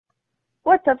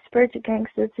What's up, spiritual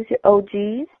gangsters? It's your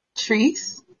OGs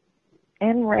Trees.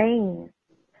 and Rain.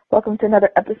 Welcome to another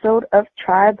episode of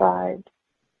Tribe Vibes.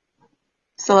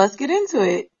 So let's get into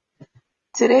it.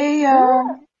 Today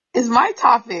is my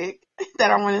topic that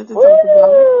I wanted to talk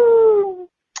Woo!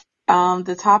 about.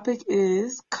 The topic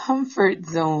is comfort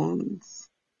zones.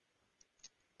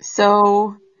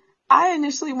 So I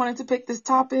initially wanted to pick this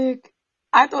topic.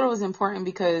 I thought it was important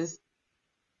because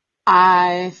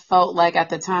I felt like at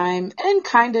the time, and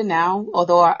kind of now,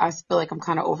 although I feel like I'm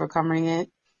kind of overcoming it,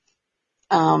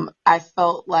 I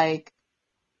felt like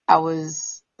I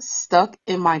was stuck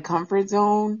in my comfort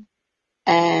zone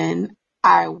and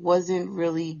I wasn't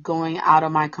really going out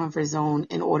of my comfort zone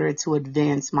in order to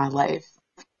advance my life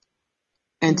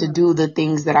and to do the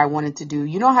things that I wanted to do.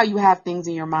 You know how you have things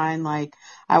in your mind like,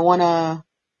 I want to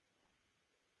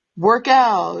work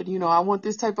out, I want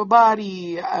this type of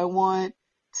body, I want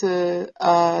to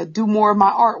do more of my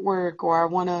artwork, or I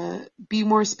want to be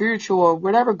more spiritual, or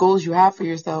whatever goals you have for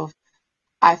yourself.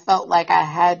 I felt like I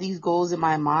had these goals in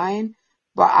my mind,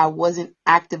 but I wasn't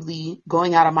actively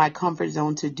going out of my comfort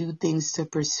zone to do things, to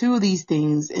pursue these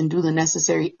things and do the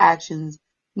necessary actions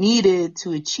needed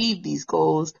to achieve these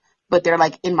goals. But they're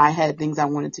like in my head, things I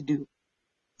wanted to do.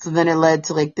 So then it led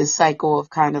to like this cycle of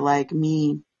kind of like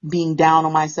me being down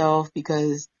on myself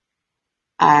because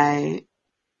I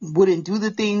wouldn't do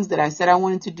the things that I said I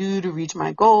wanted to do to reach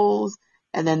my goals.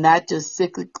 And then that just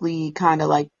cyclically kind of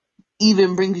like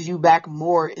even brings you back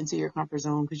more into your comfort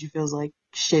zone because you feels like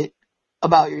shit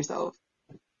about yourself.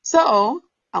 So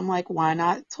I'm like, why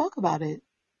not talk about it?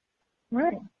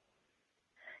 Right.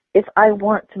 If I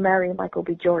want to marry Michael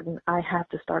B. Jordan, I have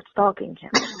to start stalking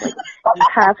him. Like, you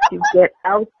have to get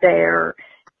out there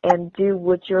and do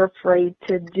what you're afraid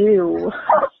to do.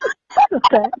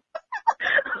 Okay.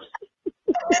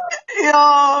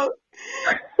 Yo,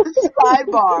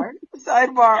 sidebar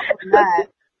on that.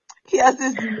 He has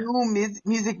this new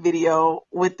music video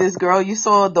with this girl. You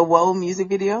saw the Whoa music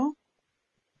video?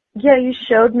 Yeah, you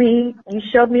showed me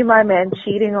my man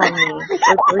cheating on me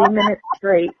for 3 minutes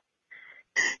straight.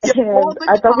 Yeah, And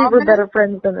I thought we were better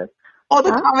friends than this. All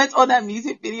the comments on that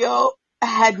music video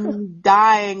had me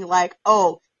dying like,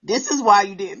 oh, this is why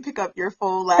you didn't pick up your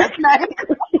phone last night.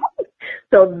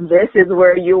 So this is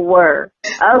where you were.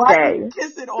 Okay. Why are you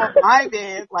kissing on my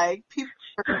bed? Like, people.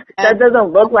 That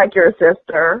doesn't look like your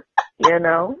sister, you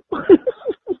know?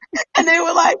 And they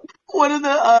were like, one of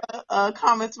the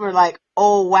comments were like,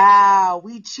 oh, wow,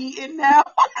 we cheating now?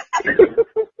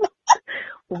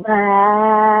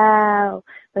 Wow.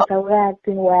 That's how we're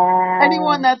acting. Wow.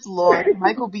 Anyone that's lost,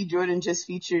 Michael B. Jordan just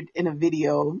featured in a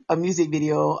music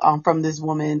video from this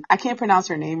woman. I can't pronounce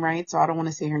her name right, so I don't want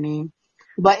to say her name.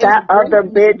 But that other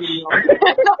bitch.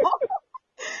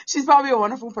 She's probably a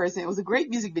wonderful person. It was a great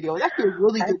music video. It was actually a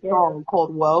really good song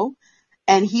called Whoa.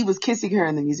 And he was kissing her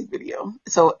in the music video.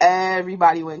 So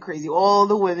everybody went crazy. All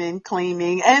the women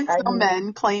claiming, and some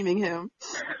men claiming him.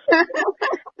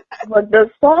 But the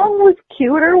song was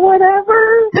cute or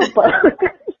whatever, but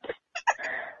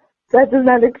that does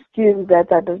not excuse that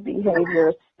type of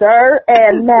behavior, sir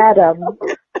and madam.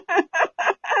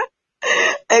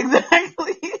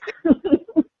 Exactly.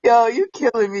 Yo, you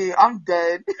killing me. I'm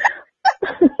dead.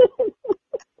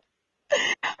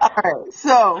 All right,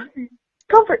 so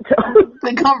comfort zone.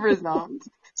 The comfort zones.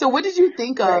 So what did you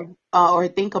think of or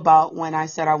think about when I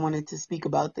said I wanted to speak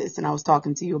about this and I was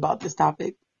talking to you about this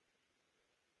topic?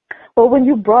 Well, when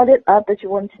you brought it up that you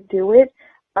wanted to do it,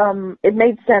 it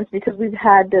made sense because we've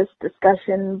had this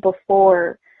discussion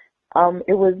before.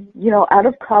 It was, out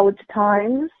of college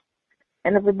times,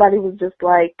 and everybody was just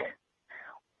like,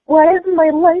 why isn't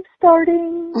my life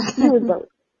starting? It was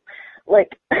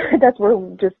like, that's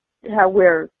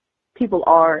where people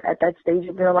are at that stage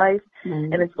of their life.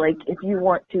 Mm-hmm. And it's like, if you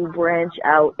want to branch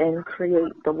out and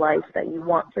create the life that you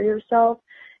want for yourself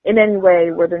in any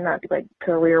way, whether or not like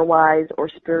career-wise or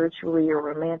spiritually or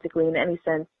romantically in any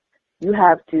sense, you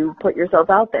have to put yourself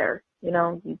out there. You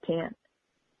can't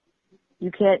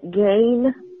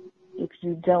gain if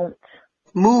you don't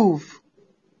move.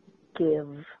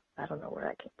 Give. I don't know where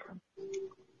that came from.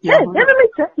 Yeah, it never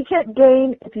makes sense. You can't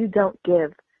gain if you don't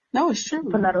give. No, it's true.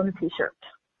 Put that on a t-shirt.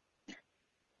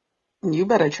 You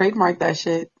better trademark that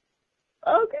shit.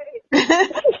 Okay.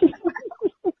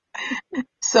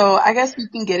 So I guess we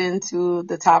can get into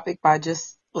the topic by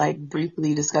just like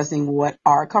briefly discussing what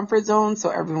are comfort zones so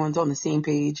everyone's on the same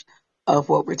page of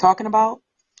what we're talking about.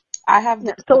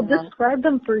 So describe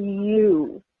them for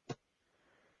you.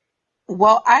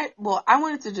 Well, I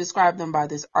wanted to describe them by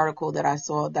this article that I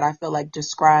saw that I feel like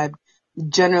described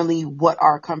generally what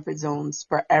are comfort zones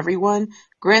for everyone.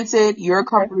 Granted, your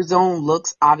comfort zone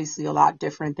looks obviously a lot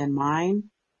different than mine,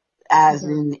 as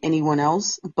in anyone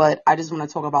else, but I just want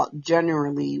to talk about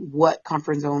generally what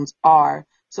comfort zones are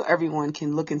so everyone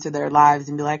can look into their lives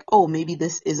and be like, oh, maybe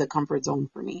this is a comfort zone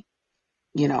for me,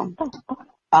 you know.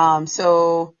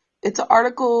 So it's an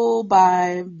article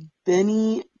by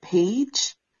Benny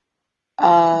Page.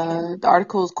 The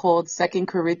article is called 2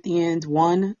 Corinthians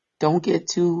 1, Don't Get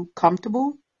Too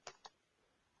Comfortable.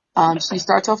 She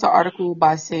starts off the article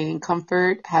by saying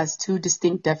comfort has two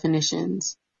distinct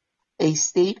definitions: a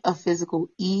state of physical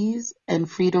ease and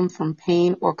freedom from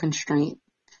pain or constraint,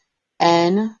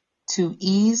 and to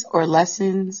ease or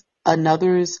lessens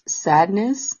another's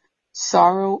sadness,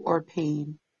 sorrow, or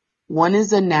pain. One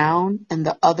is a noun and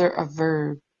the other a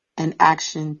verb, an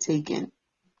action taken.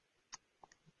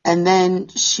 And then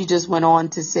she just went on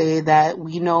to say that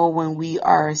we know when we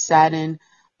are saddened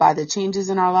by the changes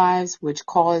in our lives, which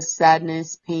cause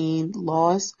sadness, pain,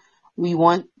 loss, we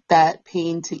want that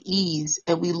pain to ease,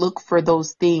 and we look for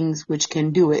those things which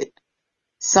can do it.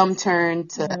 Some turn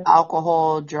to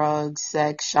alcohol, drugs,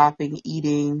 sex, shopping,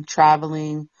 eating,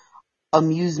 traveling,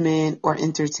 amusement, or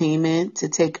entertainment to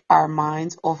take our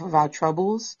minds off of our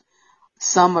troubles.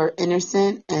 Some are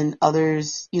innocent and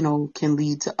others, can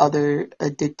lead to other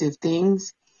addictive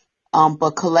things.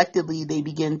 But collectively, they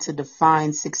begin to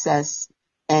define success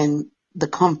and the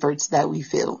comforts that we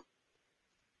feel.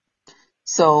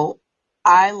 So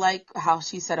I like how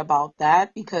she said about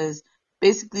that, because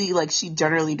basically, like, she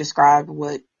generally described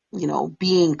what,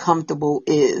 being comfortable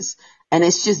is. And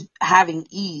it's just having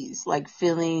ease, like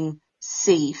feeling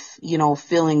safe,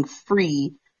 feeling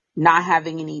free, not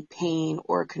having any pain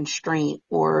or constraint,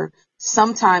 or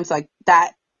sometimes like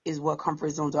that is what comfort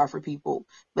zones are for people.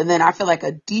 But then I feel like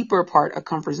a deeper part of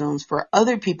comfort zones for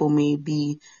other people may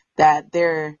be that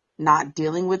they're not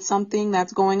dealing with something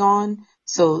that's going on.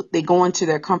 So they go into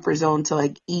their comfort zone to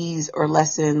like ease or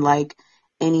lessen like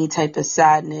any type of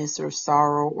sadness or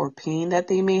sorrow or pain that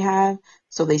they may have.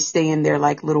 So they stay in their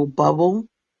like little bubble.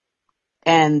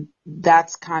 And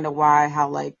that's kind of why how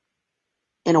like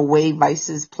in a way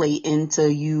vices play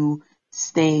into you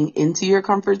staying into your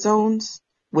comfort zones,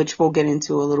 which we'll get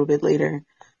into a little bit later.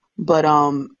 But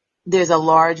there's a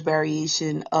large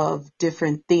variation of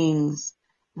different things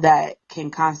that can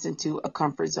constitute a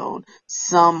comfort zone.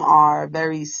 Some are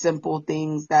very simple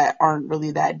things that aren't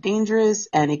really that dangerous,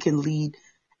 and it can lead,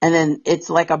 and then it's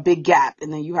like a big gap,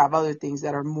 and then you have other things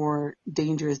that are more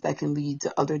dangerous that can lead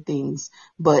to other things,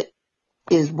 but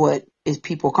is what is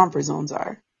people comfort zones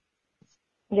are.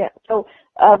 Yeah. So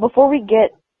before we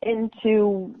get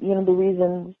into, the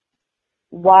reasons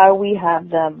why we have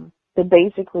them, but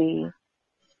basically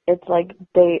it's like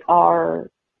they are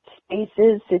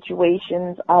spaces,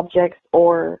 situations, objects,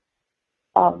 or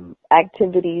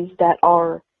activities that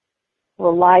are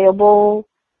reliable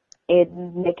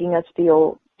in making us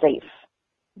feel safe.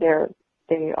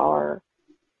 They are,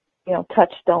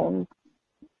 touchstones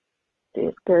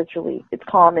spiritually. It's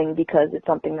calming because it's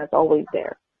something that's always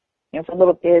there. For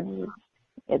little kids,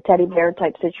 a teddy bear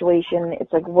type situation,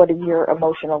 it's like, what is your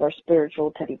emotional or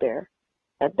spiritual teddy bear?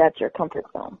 That's your comfort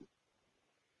zone.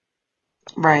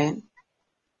 Right.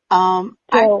 I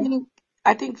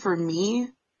think for me,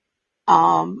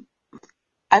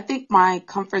 I think my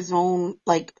comfort zone,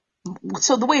 like,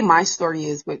 so the way my story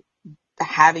is with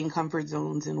having comfort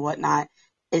zones and whatnot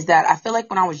is that I feel like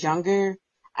when I was younger,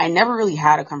 I never really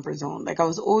had a comfort zone. Like, I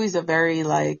was always a very,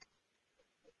 like,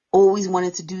 always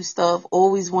wanted to do stuff,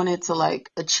 always wanted to, like,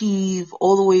 achieve,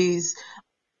 always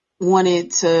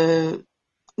wanted to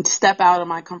step out of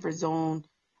my comfort zone,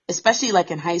 especially,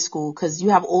 like, in high school, because you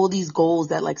have all these goals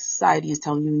that, like, society is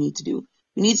telling you need to do.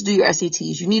 You need to do your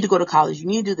SATs. You need to go to college. You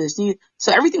need to do this.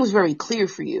 So everything was very clear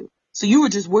for you. So you were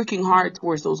just working hard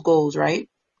towards those goals, right?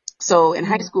 So in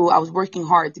high school, I was working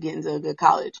hard to get into a good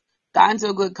college. Got into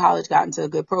a good college, got into a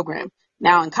good program.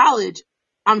 Now in college,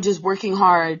 I'm just working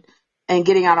hard and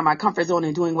getting out of my comfort zone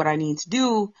and doing what I need to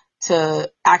do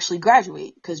to actually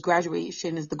graduate, because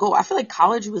graduation is the goal. I feel like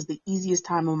college was the easiest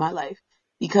time of my life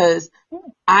because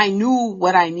I knew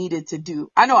what I needed to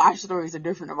do. I know our stories are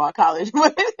different about college,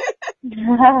 but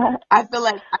I feel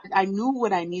like I knew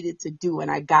what I needed to do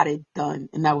and I got it done,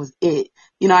 and that was it.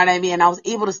 You know what I mean? And I was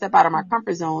able to step out of my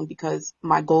comfort zone because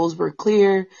my goals were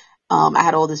clear. I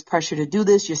had all this pressure to do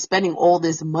this. You're spending all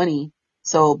this money.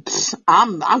 So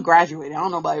I'm graduating. I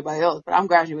don't know about anybody else, but I'm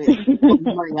graduating.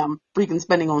 Money I'm freaking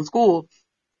spending on school.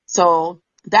 So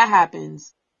that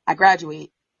happens. I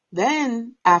graduate.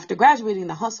 Then after graduating,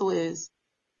 the hustle is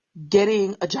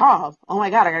getting a job. Oh my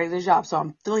God, I gotta get a job. So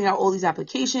I'm filling out all these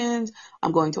applications.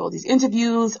 I'm going to all these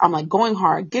interviews. I'm like going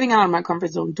hard, getting out of my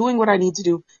comfort zone, doing what I need to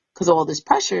do because of all this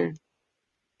pressure.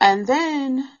 And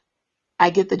then I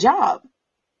get the job.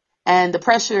 And the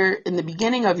pressure in the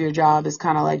beginning of your job is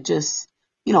kind of like just,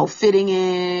 fitting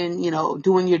in,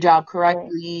 doing your job Right.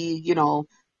 correctly,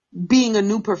 being a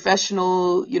new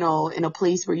professional, in a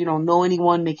place where you don't know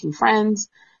anyone, making friends.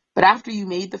 But after you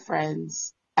made the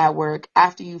friends at work,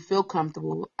 after you feel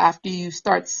comfortable, after you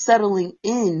start settling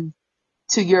in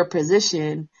to your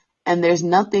position and there's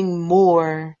nothing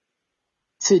more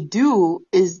to do,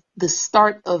 is the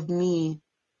start of me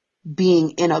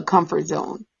being in a comfort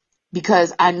zone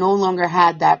because I no longer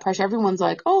had that pressure. Everyone's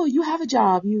like, oh, you have a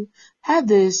job, you have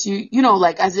this,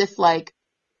 like as if like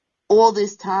all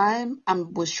this time I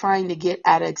was trying to get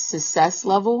at a success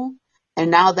level.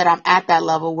 And now that I'm at that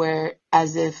level where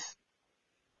as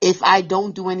if I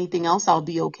don't do anything else, I'll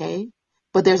be okay.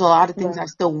 But there's a lot of things Right. I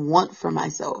still want for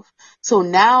myself. So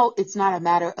now it's not a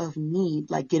matter of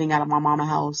need, like getting out of my mama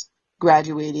house,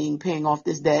 graduating, paying off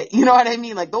this debt. You know what I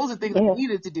mean? Like those are things I Yeah.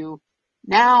 needed to do.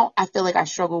 Now I feel like I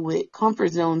struggle with comfort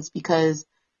zones because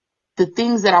the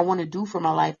things that I want to do for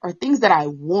my life are things that I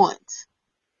want,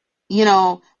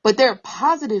 but there are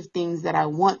positive things that I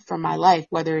want from my life,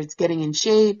 whether it's getting in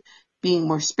shape, being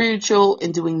more spiritual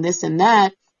and doing this and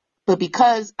that. But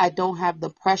because I don't have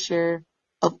the pressure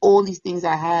of all these things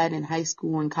I had in high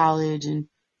school and college and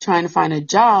trying to find a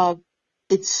job,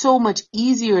 it's so much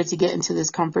easier to get into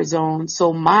this comfort zone.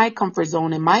 So my comfort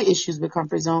zone and my issues with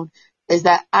comfort zone is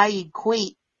that I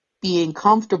equate being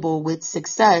comfortable with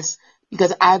success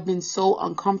because I've been so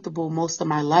uncomfortable most of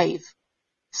my life.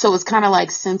 So it's kind of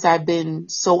like since I've been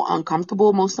so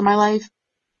uncomfortable most of my life,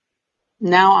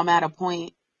 now I'm at a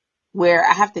point where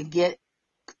I have to get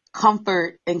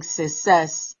comfort and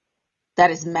success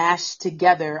that is mashed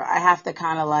together. I have to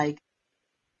kind of like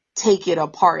take it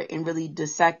apart and really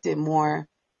dissect it more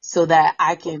so that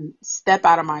I can step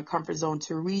out of my comfort zone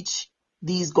to reach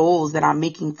these goals that I'm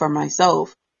making for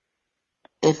myself,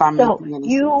 if I'm So making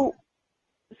any sense.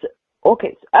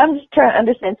 okay, so I'm just trying to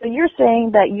understand. So you're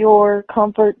saying that your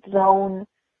comfort zone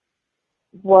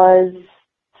was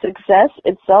success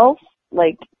itself,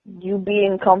 like you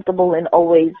being comfortable and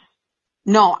always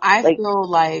No, I like, feel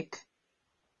like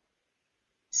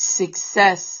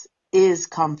success is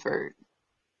comfort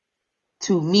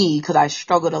to me because I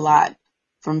struggled a lot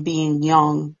from being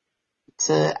young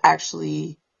to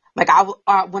actually, like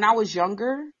when I was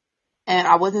younger and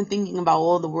I wasn't thinking about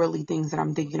all the worldly things that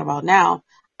I'm thinking about now,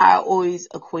 I always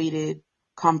equated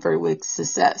comfort with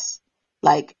success.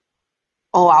 Like,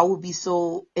 oh, I would be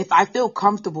so, if I feel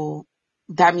comfortable,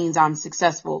 that means I'm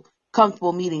successful.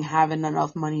 Comfortable meaning having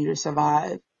enough money to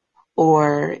survive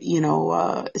or,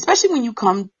 especially when you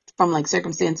come from like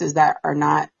circumstances that are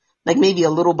not like maybe a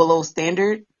little below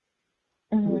standard.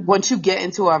 mhm. Once you get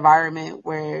into an environment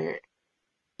where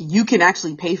you can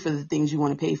actually pay for the things you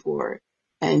want to pay for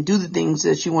and do the things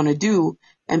that you want to do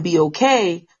and be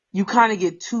okay, you kind of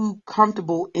get too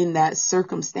comfortable in that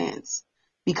circumstance.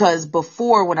 Because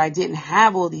before, when I didn't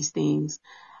have all these things,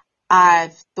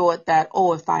 I've thought that,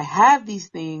 oh, if I have these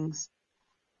things,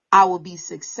 I will be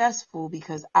successful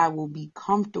because I will be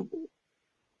comfortable.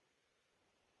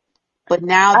 But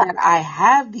now I, that I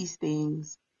have these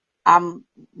things, I'm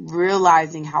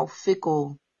realizing how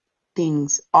fickle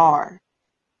things are.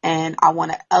 And I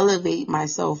want to elevate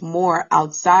myself more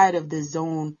outside of the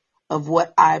zone of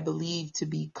what I believe to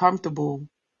be comfortable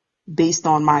based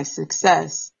on my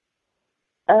success.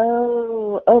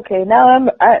 oh, okay. Now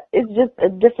it's just a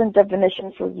different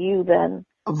definition for you then.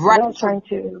 Because Right. I was trying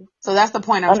to So that's the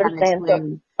point I'm trying to understand. So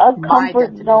explain a my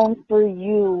comfort zone definition. for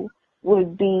you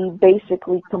would be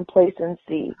basically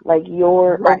complacency. Like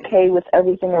you're Right. okay with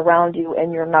everything around you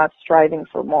and you're not striving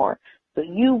for more. So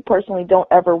you personally don't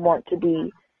ever want to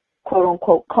be quote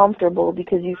unquote comfortable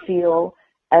because you feel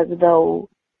as though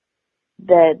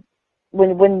that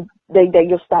that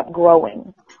you'll stop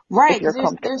growing Right. if Because you're there's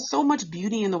comfortable. so much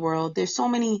beauty in the world. There's so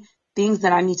many things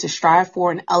that I need to strive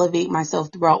for and elevate myself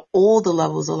throughout all the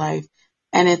levels of life.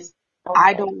 And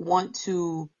I Okay. don't want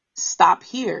to stop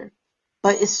here.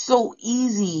 But it's so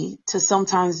easy to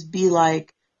sometimes be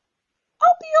like,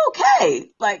 I'll be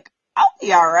okay. Like, I'll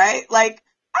be all right. Like,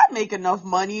 I make enough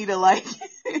money to like,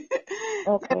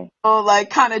 Okay. like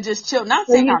kind of just chill. Not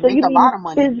So saying you I so make you a mean lot of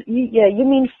money. yeah, you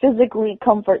mean physically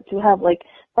comfort to have like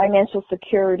financial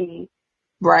security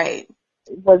Right.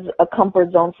 was a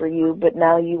comfort zone for you, but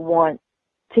now you want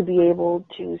to be able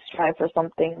to strive for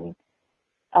something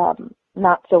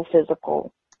not so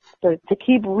physical. So to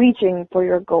keep reaching for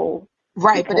your goal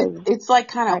Right. But because it's like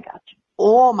kind I of got you.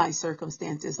 all my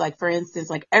circumstances. Like, for instance,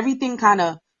 like everything kind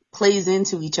of plays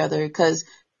into each other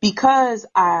because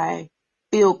I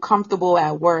feel comfortable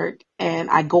at work and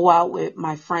I go out with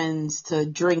my friends to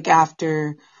drink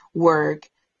after work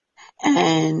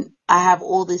and I have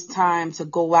all this time to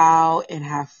go out and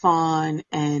have fun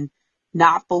and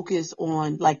not focus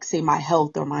on, like, say, my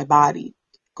health or my body,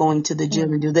 going to the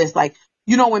gym and do this. Like,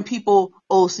 you know, when people,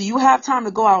 oh, so you have time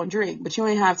to go out and drink, but you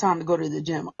ain't have time to go to the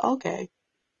gym. Okay.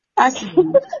 I see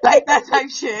you. Like that type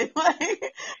shit.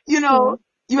 Like, you know,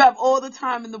 you have all the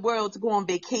time in the world to go on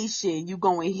vacation. You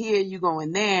going here, you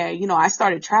going there. You know, I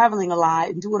started traveling a lot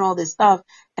and doing all this stuff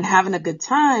and having a good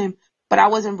time, but I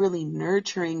wasn't really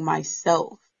nurturing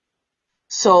myself.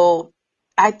 So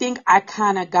I think I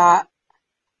kind of got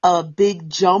a big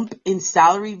jump in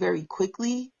salary very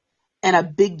quickly and a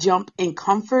big jump in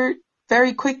comfort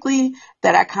very quickly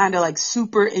that I kind of like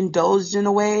super indulged in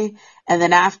a way. And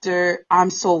then after I'm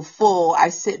so full, I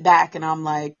sit back and I'm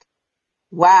like,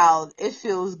 wow, it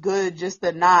feels good just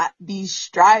to not be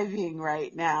striving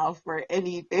right now for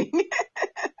anything.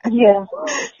 Yeah.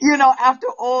 You know, after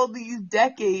all these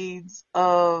decades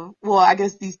of, well, I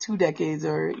guess these 2 decades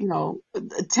or, you know, a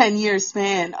 10-year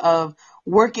span of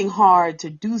working hard to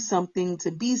do something,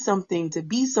 to be something, to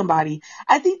be somebody,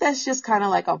 I think that's just kind of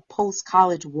like a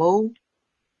post-college woe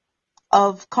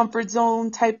of comfort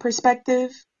zone type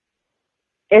perspective.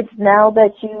 It's now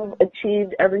that you've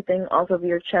achieved everything off of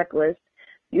your checklist,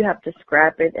 you have to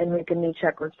scrap it and make a new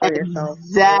checklist for yourself.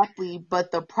 Exactly.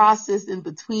 But the process in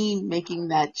between making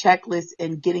that checklist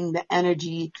and getting the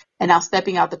energy and now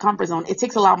stepping out the comfort zone, it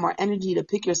takes a lot more energy to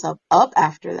pick yourself up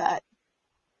after that.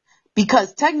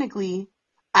 Because technically,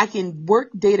 I can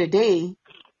work day to day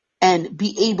and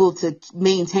be able to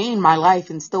maintain my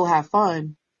life and still have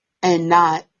fun and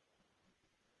not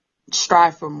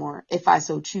strive for more if I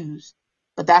so choose.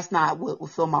 But that's not what will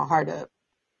fill my heart up.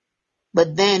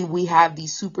 But then we have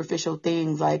these superficial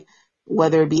things like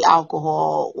whether it be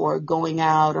alcohol or going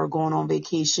out or going on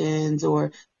vacations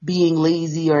or being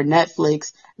lazy or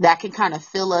Netflix that can kind of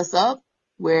fill us up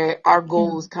where our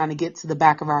goals kind of get to the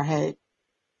back of our head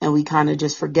and we kind of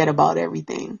just forget about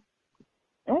everything.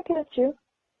 I get you.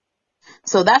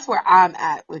 So that's where I'm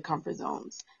at with comfort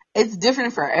zones. It's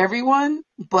different for everyone,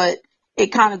 but it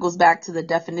kind of goes back to the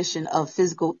definition of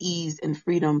physical ease and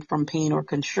freedom from pain or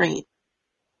constraint.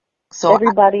 So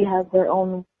everybody has their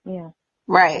own,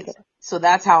 right. So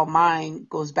that's how mine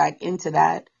goes back into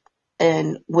that.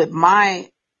 And with my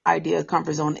idea of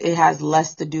comfort zone, it has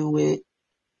less to do with,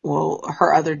 well,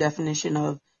 her other definition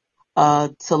of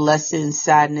to lessen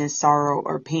sadness, sorrow,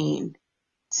 or pain.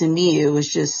 To me, it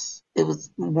was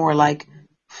more like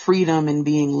freedom and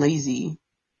being lazy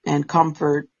and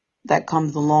comfort that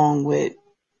comes along with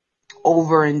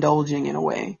overindulging in a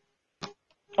way.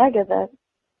 I get that.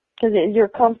 Because you're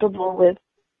comfortable with,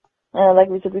 like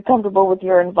we said, you're comfortable with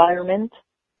your environment.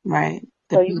 Right.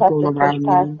 So you have to push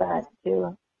past that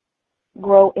to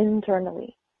grow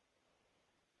internally.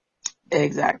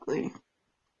 Exactly.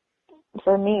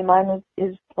 For me, mine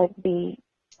is like the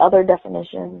other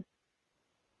definition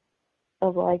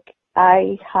of like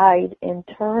I hide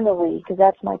internally because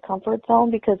that's my comfort zone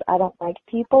because I don't like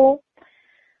people.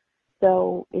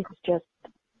 So it's just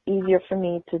easier for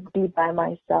me to be by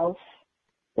myself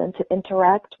than to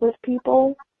interact with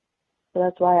people. So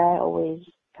that's why I always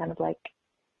kind of like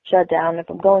shut down. If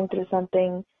I'm going through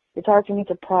something, it's hard for me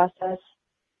to process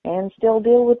and still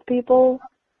deal with people.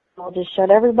 I'll just shut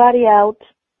everybody out,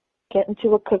 get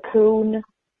into a cocoon,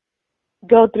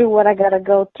 go through what I gotta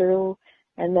go through,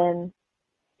 and then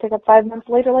pick up 5 months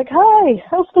later like, hi,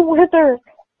 how's the weather?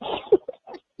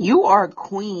 You are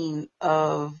queen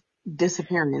of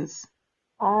disappearance.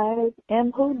 I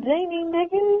am Houdini,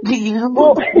 nigga. You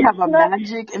have a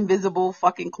magic invisible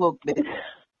fucking cloak, bitch.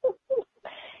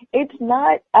 It's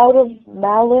not out of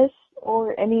malice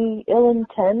or any ill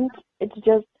intent. It's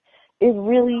just, it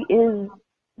really is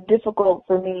difficult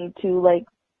for me to, like,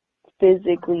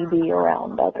 physically be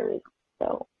around others.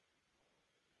 So,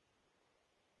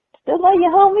 still love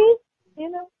you, homie, you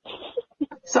know?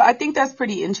 So I think that's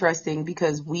pretty interesting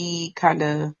because we kind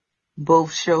of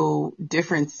both show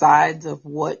different sides of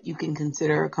what you can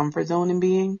consider a comfort zone in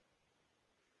being.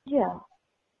 Yeah.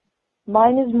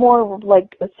 Mine is more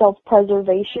like a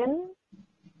self-preservation,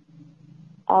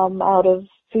 out of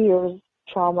fears,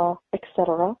 trauma,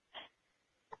 etc.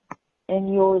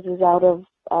 And yours is out of,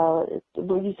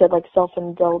 what you said, like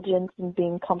self-indulgence and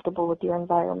being comfortable with your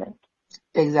environment.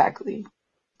 Exactly.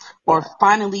 Or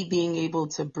finally being able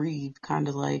to breathe, kind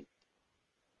of like.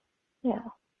 Yeah.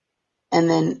 And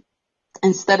then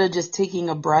instead of just taking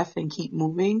a breath and keep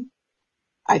moving,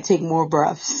 I take more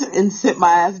breaths and sit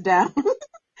my ass down.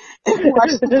 if you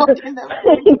watch the fucking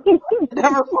Netflix,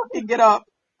 never fucking get up.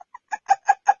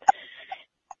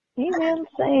 Hey man,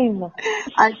 same.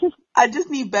 I just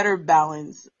need better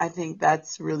balance. I think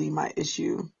that's really my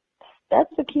issue. That's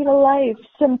the key to life.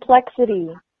 Simplexity.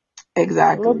 A little bit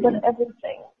Exactly. of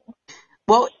everything.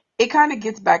 Well, it kind of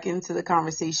gets back into the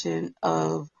conversation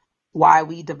of why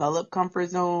we develop comfort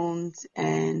zones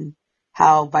and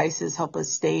how vices help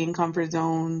us stay in comfort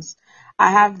zones.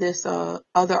 I have this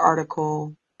other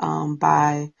article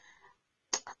by,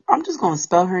 I'm just going to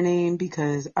spell her name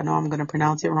because I know I'm going to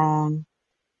pronounce it wrong.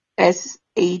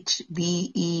 Shveita.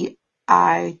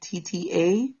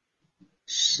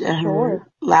 Her Sure.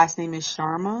 last name is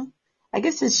Sharma. I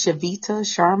guess it's Shavita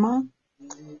Sharma.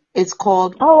 It's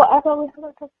called, Oh, I've always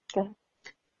heard of that.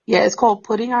 yeah, it's called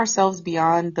Putting Ourselves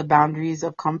Beyond the Boundaries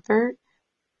of Comfort.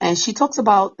 And she talks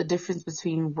about the difference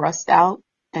between rust out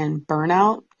and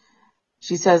burnout.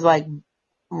 She says like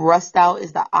rust out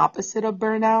is the opposite of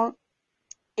burnout.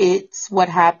 It's what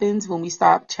happens when we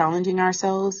stop challenging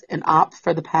ourselves and opt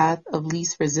for the path of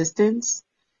least resistance.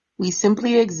 We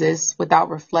simply exist without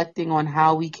reflecting on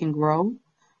how we can grow.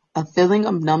 A feeling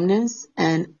of numbness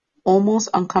and almost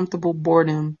uncomfortable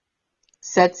boredom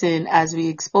sets in as we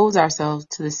expose ourselves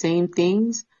to the same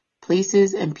things,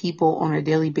 places, and people on a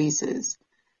daily basis,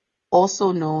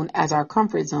 also known as our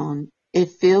comfort zone.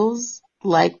 It feels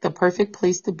like the perfect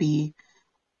place to be,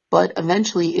 but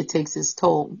eventually it takes its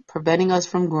toll, preventing us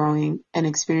from growing and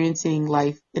experiencing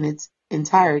life in its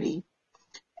entirety.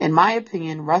 In my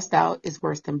opinion, rust out is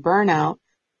worse than burnout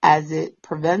as it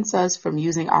prevents us from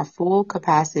using our full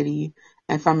capacity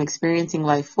and from experiencing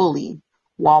life fully.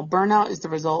 While burnout is the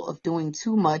result of doing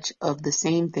too much of the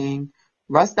same thing,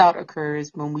 rust out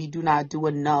occurs when we do not do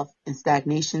enough and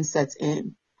stagnation sets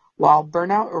in. While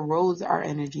burnout erodes our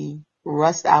energy,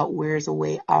 rust out wears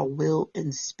away our will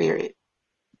and spirit.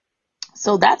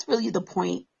 So that's really the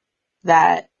point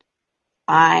that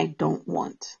I don't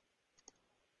want.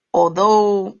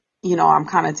 Although, I'm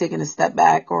kind of taking a step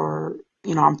back or,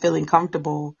 I'm feeling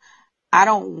comfortable, I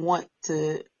don't want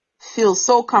to feel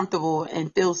so comfortable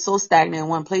and feel so stagnant in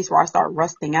one place where I start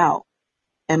rusting out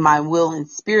and my will and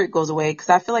spirit goes away. Cause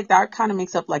I feel like that kind of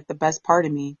makes up like the best part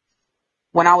of me.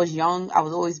 When I was young, I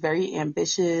was always very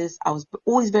ambitious. I was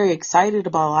always very excited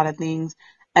about a lot of things.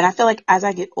 And I feel like as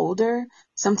I get older,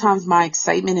 sometimes my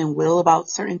excitement and will about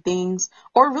certain things,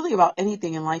 or really about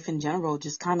anything in life in general,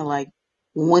 just kind of like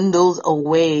dwindles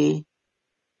away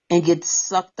and gets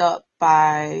sucked up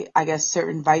by, I guess,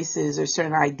 certain vices or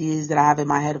certain ideas that I have in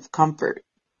my head of comfort.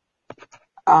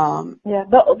 Yeah,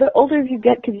 the older you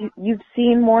get, because you've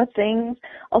seen more things,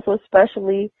 also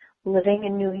especially living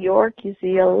in New York, you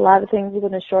see a lot of things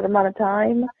within a short amount of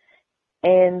time,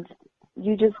 and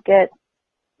you just get,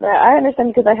 I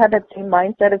understand because I had that same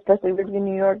mindset, especially living in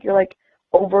New York, you're like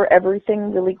over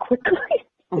everything really quickly,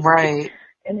 Right.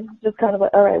 and it's just kind of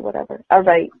like, all right, whatever, all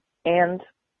right, and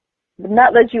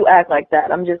not that you act like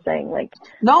that, I'm just saying, like,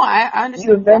 No, I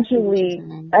you understand exactly what you're eventually,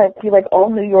 saying. I feel like all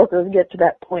New Yorkers get to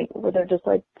that point where they're just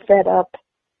like fed up,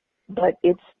 but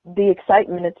it's the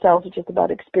excitement itself is just about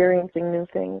experiencing new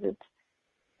things.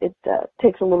 It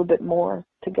takes a little bit more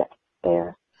to get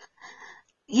there.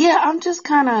 Yeah, I'm just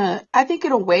kind of, I think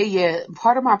in a way, yeah,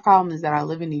 part of my problem is that I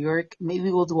live in New York.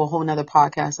 Maybe we'll do a whole nother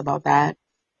podcast about that.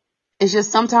 It's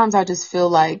just sometimes I just feel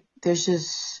like there's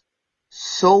just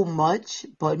so much,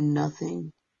 but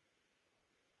nothing.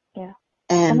 Yeah.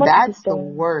 How And much is the that's the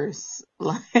same? worst.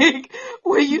 Like,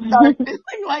 when you start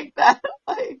feeling like that,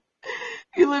 like,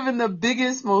 you live in the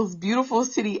biggest, most beautiful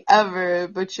city ever,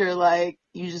 but you're like,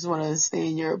 you just want to stay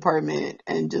in your apartment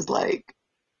and just like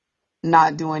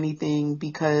not do anything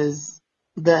because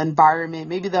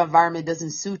maybe the environment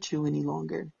doesn't suit you any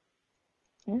longer,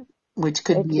 Yeah. which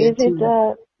could be it It's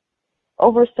too.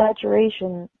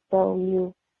 oversaturation, so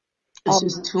you It's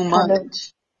just too kind of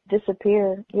much.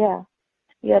 disappear. Yeah.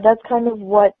 Yeah, that's kind of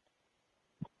what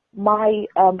my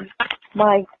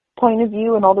my point of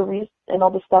view and all and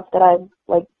all the stuff that I've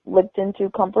like looked into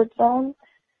comfort zone.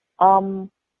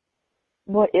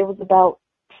 What it was about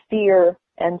fear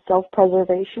and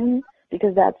self-preservation,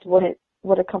 because that's what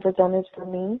a comfort zone is for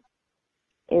me,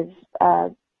 is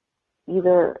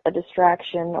either a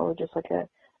distraction or just like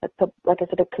like I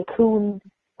said, a cocoon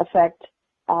effect,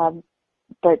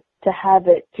 but to have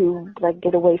it to like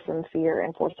get away from fear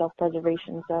and for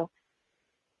self-preservation. So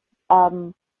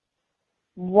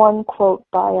one quote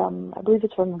by I believe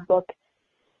it's from the book,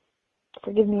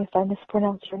 forgive me if I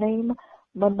mispronounce your name,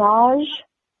 Manoj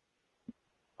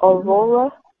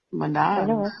Aurora. I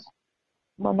know her.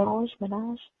 Manage.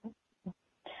 Manoj.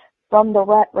 From the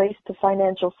Rat Race to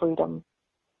Financial Freedom.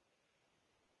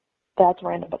 That's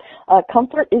random. But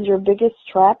comfort is your biggest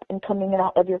trap, and coming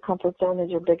out of your comfort zone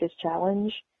is your biggest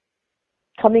challenge.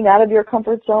 Coming out of your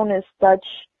comfort zone is such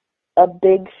a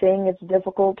big thing. It's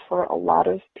difficult for a lot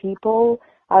of people.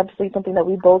 Obviously, something that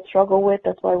we both struggle with.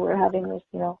 That's why we're having this,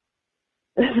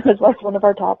 that's why it's one of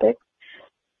our topics.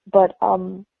 But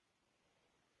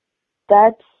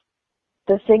that's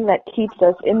the thing that keeps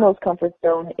us in those comfort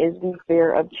zones is the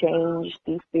fear of change,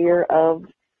 the fear of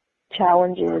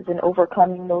challenges and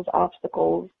overcoming those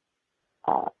obstacles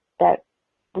that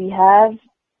we have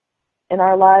in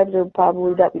our lives, or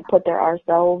probably that we put there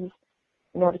ourselves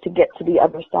in order to get to the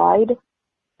other side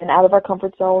and out of our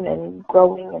comfort zone and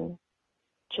growing and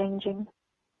changing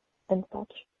and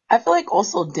such. I feel like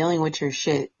also dealing with your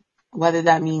shit, whether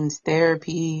that means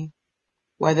therapy,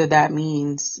 whether that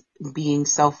means being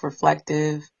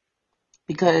self-reflective,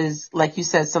 because like you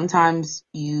said, sometimes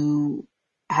you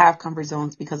have comfort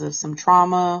zones because of some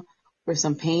trauma or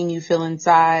some pain you feel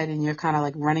inside and you're kind of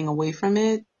like running away from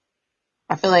it.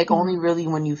 I feel like only really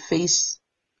when you face,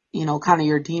 kind of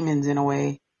your demons in a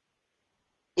way,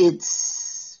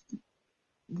 that's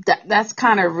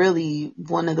kind of really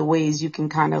one of the ways you can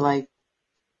kind of like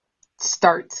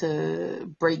start to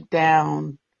break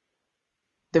down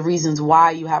the reasons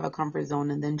why you have a comfort zone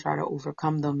and then try to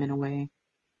overcome them in a way.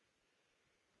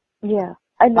 Yeah,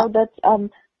 I know that's,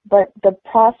 but the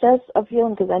process of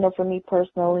healing, because I know for me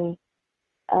personally,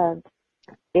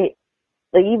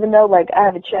 even though like I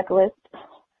have a checklist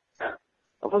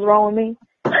of what's wrong with me,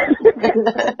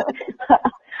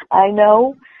 I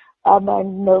know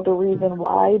the reason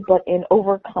why, but in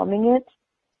overcoming it,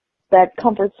 that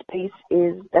comfort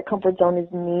zone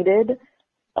is needed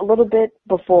a little bit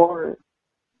before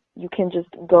you can just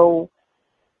go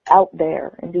out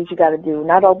there and do what you got to do.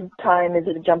 Not all the time is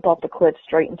it a jump off the cliff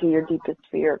straight into your deepest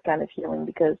fear kind of healing,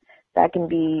 because that can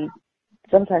be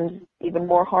sometimes even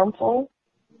more harmful.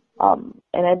 And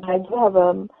I do have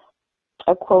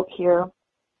a quote here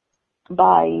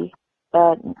by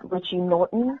Richie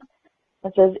Norton.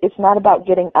 It says, "It's not about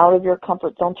getting out of your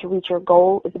comfort zone to reach your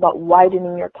goal. It's about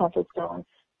widening your comfort zone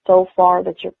so far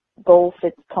that your goal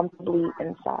fits comfortably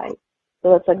inside."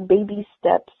 So it's like baby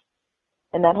steps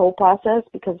in that whole process,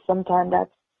 because sometimes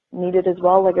that's needed as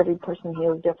well. Like every person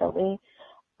heals differently.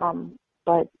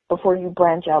 But before you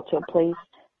branch out to a place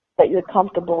that you're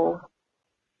comfortable,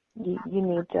 you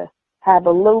need to have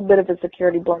a little bit of a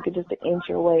security blanket just to inch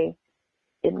your way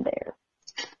in there.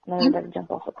 Not everybody jump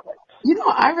off a cliff.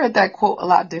 I read that quote a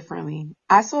lot differently.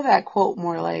 I saw that quote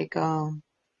more like,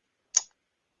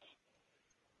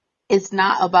 it's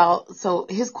not about, so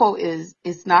his quote is,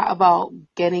 it's not about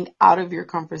getting out of your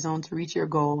comfort zone to reach your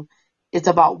goal. It's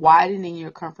about widening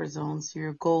your comfort zone so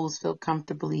your goals feel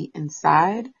comfortably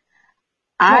inside.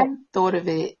 I thought of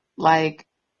it like,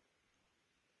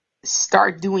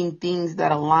 start doing things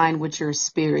that align with your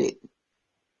spirit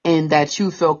and that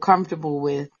you feel comfortable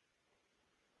with,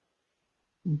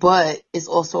 but it's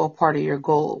also a part of your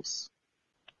goals.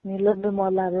 Need a little bit more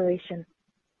elaboration.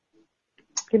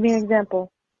 Give me an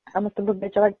example. I'm a simple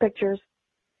bitch. I like pictures.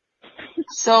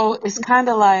 So it's kind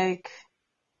of like,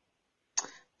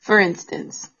 for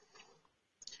instance,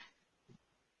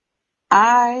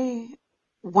 I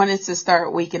wanted to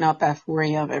start waking up at 4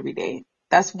 a.m. every day.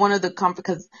 That's one of the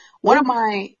because one of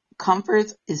my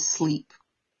comforts is sleep.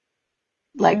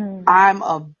 Like, I'm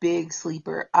a big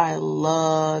sleeper. I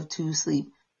love to sleep.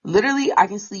 Literally, I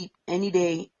can sleep any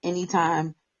day,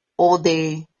 anytime, all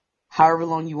day, however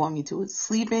long you want me to.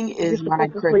 Sleeping is my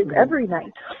kryptonite. Sleep every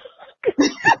night.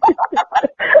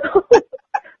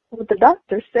 What the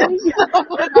doctor said.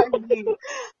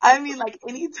 I mean, like,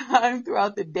 anytime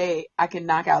throughout the day, I can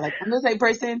knock out. Like, I'm the type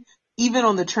person, even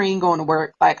on the train going to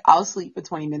work, like, I'll sleep for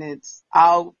 20 minutes.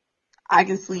 I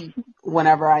can sleep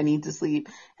whenever I need to sleep.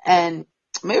 And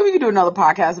maybe we can do another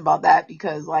podcast about that,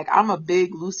 because, like, I'm a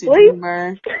big lucid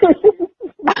dreamer.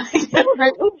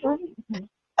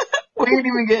 We ain't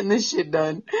even getting this shit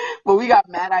done, but we got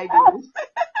mad ideas.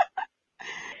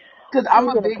 Because I'm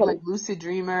a big, like, lucid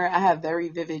dreamer. I have very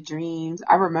vivid dreams.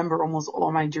 I remember almost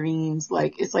all my dreams.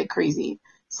 Like, it's, like, crazy.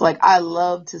 So, like, I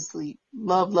love to sleep.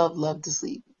 Love, love, love to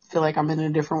sleep. Feel like I'm in a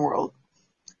different world.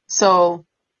 So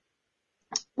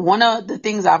one of the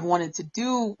things I've wanted to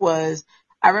do was,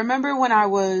 I remember when I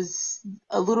was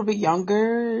a little bit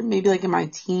younger, maybe like in my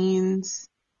teens,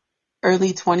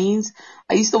 early 20s,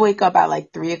 I used to wake up at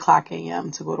like 3:00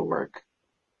 a.m. to go to work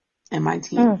in my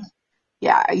teens.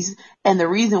 Yeah. And the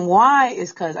reason why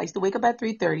is because I used to wake up at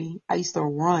 3:30. I used to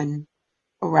run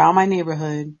around my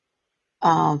neighborhood,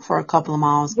 for a couple of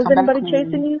miles. Was anybody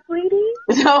chasing you,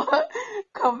 sweetie? No,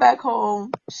 come back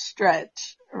home,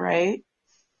 stretch, right?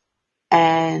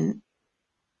 And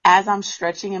as I'm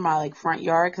stretching in my like front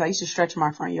yard, because I used to stretch in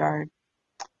my front yard,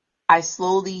 I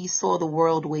slowly saw the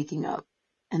world waking up.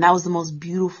 And that was the most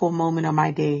beautiful moment of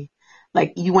my day.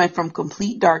 Like you went from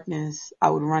complete darkness I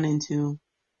would run into.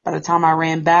 By the time I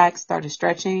ran back, started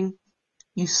stretching,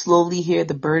 you slowly hear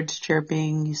the birds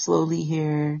chirping. You slowly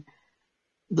hear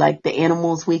like the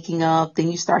animals waking up.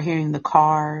 Then you start hearing the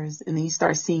cars, and then you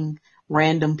start seeing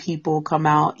random people come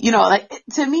out. You know, like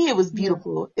to me, it was Yeah.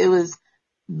 beautiful. It was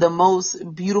the most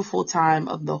beautiful time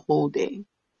of the whole day.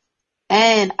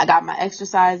 And I got my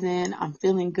exercise in. I'm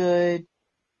feeling good.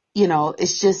 You know,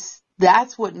 it's just,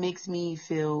 that's what makes me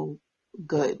feel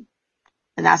good.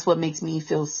 And that's what makes me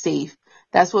feel safe.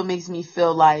 That's what makes me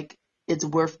feel like it's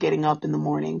worth getting up in the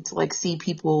morning to like see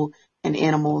people and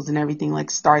animals and everything like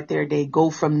start their day, go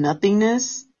from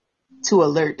nothingness to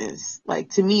alertness.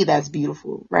 Like to me, that's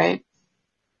beautiful, right?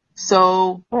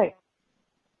 So Right.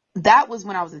 that was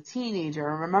when I was a teenager.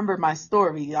 I remember my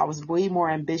story. I was way more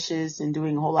ambitious and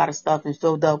doing a whole lot of stuff and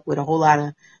filled up with a whole lot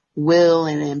of will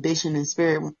and ambition and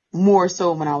spirit, more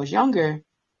so when I was younger.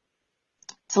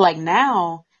 To like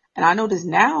now, and I notice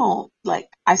now, like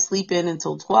I sleep in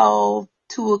until 12,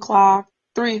 2 o'clock,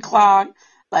 3 o'clock.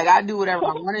 Like I do whatever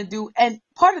I want to do. And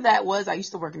part of that was I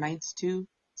used to work nights too.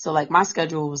 So like my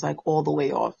schedule was like all the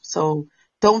way off. So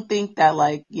don't think that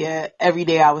like, yeah, every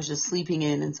day I was just sleeping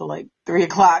in until like 3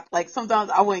 o'clock. Like sometimes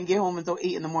I wouldn't get home until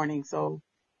 8 in the morning. So,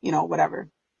 you know, whatever.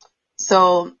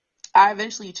 So I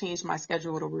eventually changed my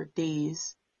schedule to work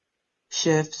days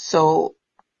shift. So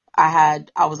I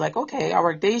was like, okay, I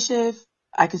work day shift.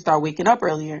 I can start waking up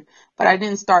earlier, but I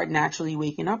didn't start naturally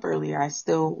waking up earlier. I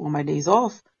still, on my days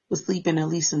off, was sleeping at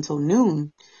least until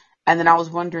noon. And then I was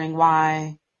wondering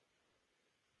why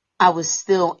I was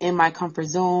still in my comfort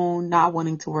zone, not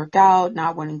wanting to work out,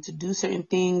 not wanting to do certain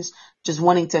things, just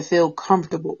wanting to feel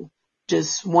comfortable,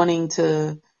 just wanting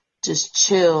to just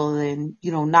chill and,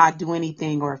 you know, not do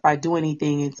anything. Or if I do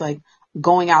anything, it's like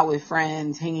going out with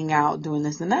friends, hanging out, doing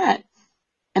this and that.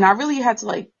 And I really had to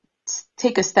like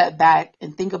take a step back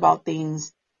and think about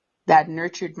things that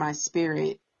nurtured my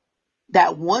spirit,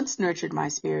 that once nurtured my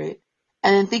spirit,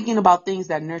 and then thinking about things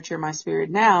that nurture my spirit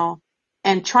now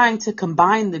and trying to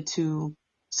combine the two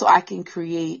so I can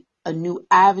create a new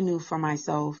avenue for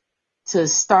myself to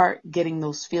start getting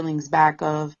those feelings back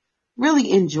of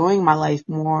really enjoying my life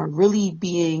more, really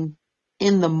being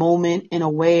in the moment in a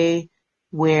way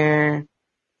where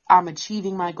I'm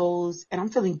achieving my goals and I'm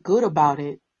feeling good about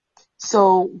it.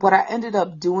 So what I ended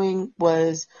up doing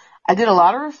was I did a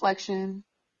lot of reflection,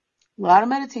 a lot of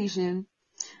meditation,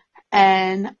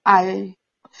 and I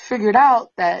figured out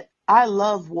that I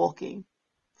love walking,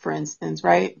 for instance,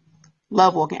 right?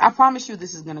 Love walking. I promise you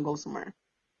this is going to go somewhere.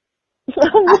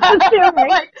 Right.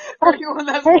 Like, for anyone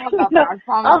that's going out there, I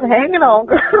promise I'm you this is hanging going on,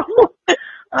 somewhere. girl.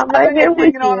 I'm I've right been here just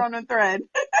with hanging you. on a thread.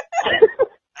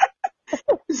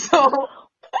 So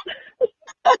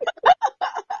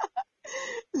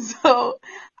So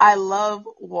I love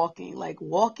walking, like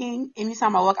walking.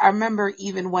 Anytime I walk, I remember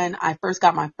even when I first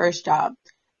got my first job,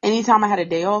 anytime I had a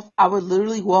day off, I would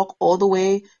literally walk all the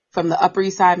way from the Upper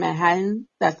East Side Manhattan,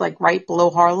 that's like right below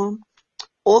Harlem,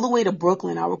 all the way to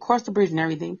Brooklyn. I would cross the bridge and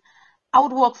everything. I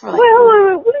would walk for like,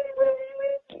 Well,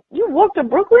 you walked to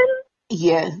Brooklyn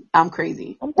yeah, I'm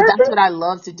crazy. on But that's purpose? what I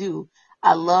love to do.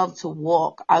 I love to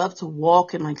walk. I love to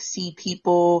walk and like see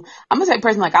people. I'm the type of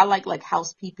person like I like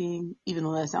housekeeping, even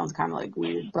though that sounds kind of like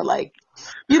weird, but like,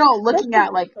 you know, That's looking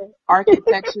at like interesting.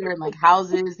 architecture and like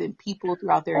houses and people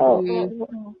throughout their Oh, day. oh,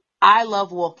 oh. I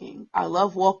love walking. I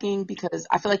love walking because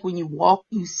I feel like when you walk,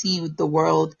 you see the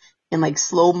world in like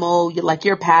slow mo.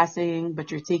 You're passing,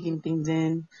 but you're taking things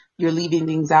in, you're leaving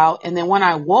things out. And then when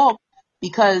I walk,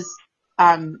 because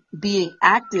I'm being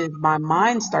active, my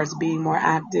mind starts being more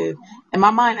active and my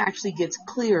mind actually gets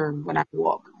clearer when I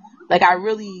walk. Like I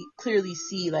really clearly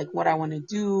see like what I want to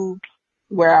do,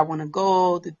 where I want to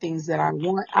go, the things that I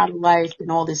want out of life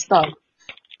and all this stuff.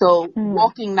 So Mm.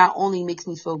 walking not only makes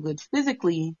me feel good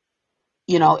physically,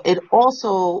 you know, it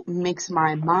also makes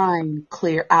my mind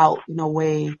clear out in a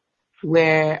way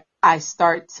where I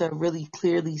start to really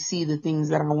clearly see the things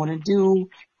that I want to do,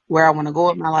 where I want to go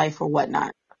with my life or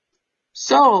whatnot.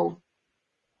 So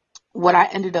what I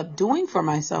ended up doing for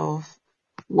myself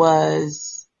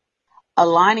was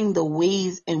aligning the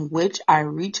ways in which I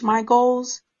reach my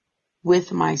goals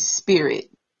with my spirit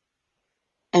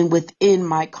and within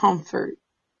my comfort.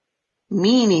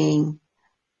 Meaning,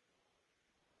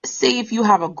 say if you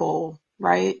have a goal,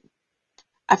 right?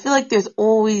 I feel like there's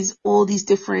always all these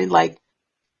different, like,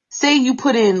 say you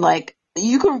put in, like,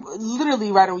 you can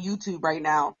literally write on YouTube right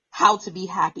now, how to be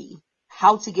happy,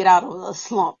 how to get out of a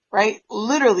slump, right?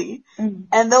 Literally. Mm.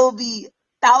 And there'll be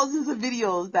thousands of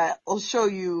videos that will show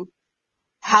you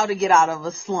how to get out of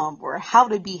a slump or how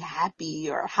to be happy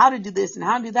or how to do this and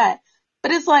how to do that.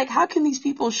 But it's like, how can these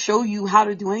people show you how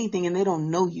to do anything and they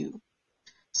don't know you?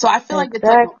 So I feel like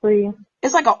Exactly.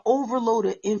 it's like an overload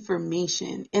of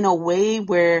information in a way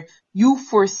where you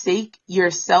forsake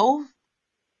yourself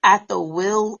at the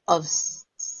will of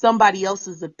somebody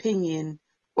else's opinion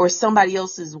or somebody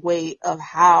else's way of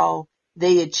how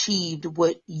they achieved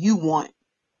what you want.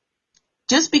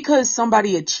 Just because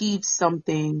somebody achieved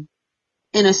something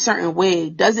in a certain way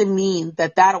doesn't mean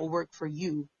that that'll work for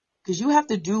you, because you have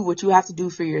to do what you have to do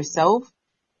for yourself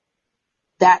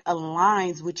that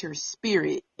aligns with your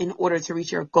spirit in order to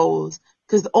reach your goals.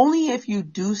 Because only if you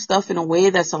do stuff in a way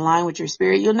that's aligned with your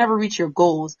spirit, you'll never reach your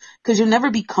goals, because you'll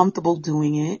never be comfortable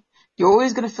doing it. You're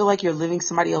always going to feel like you're living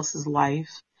somebody else's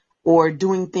life or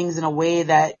doing things in a way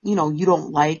that, you know, you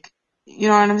don't like. You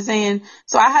know what I'm saying?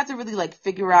 So I had to really like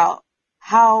figure out,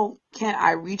 how can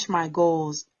I reach my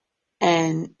goals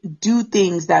and do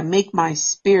things that make my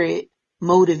spirit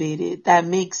motivated, that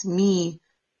makes me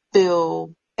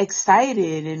feel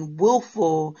excited and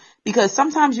willful. Because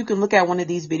sometimes you can look at one of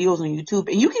these videos on YouTube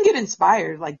and you can get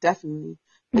inspired, like definitely.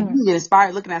 Like you can get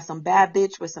inspired looking at some bad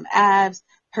bitch with some abs,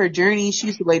 her journey. She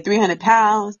used to weigh 300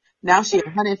 pounds. Now she's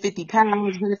 150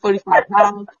 pounds, 145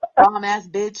 pounds, bomb ass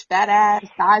bitch, fat ass,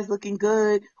 thighs looking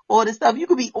good, all this stuff. You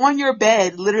could be on your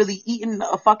bed literally eating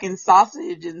a fucking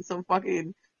sausage and some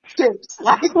fucking chips.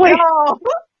 Like, Wait, yo.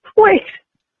 wait,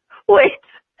 wait.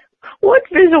 What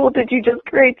visual did you just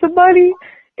create? Somebody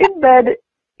in bed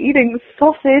eating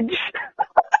sausage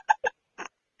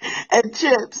And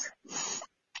chips.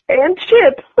 and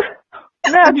chips.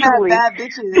 Naturally. Bad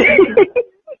bitches.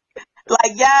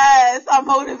 Like, yes, I'm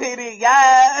motivated.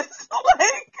 Yes.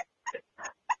 Like,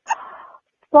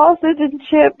 sausage and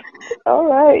chips. All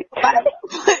right.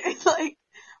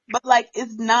 but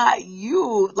it's not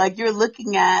you. Like, you're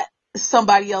looking at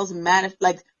somebody else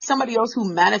somebody else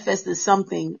who manifested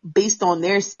something based on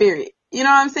their spirit. You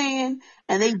know what I'm saying?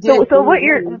 And they did. So what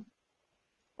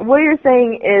you're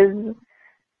saying is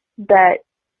that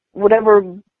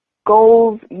whatever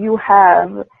goals you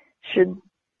have should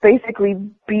basically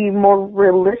be more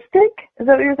realistic? Is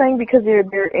that what you're saying? Because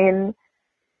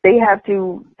they have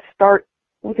to start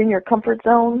within your comfort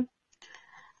zone?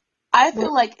 I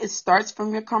feel like it starts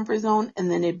from your comfort zone and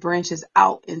then it branches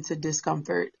out into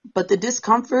discomfort. But the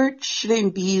discomfort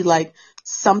shouldn't be like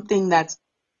something that's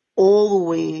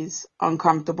always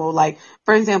uncomfortable. Like,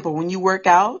 for example, when you work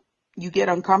out, you get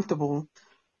uncomfortable,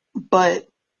 but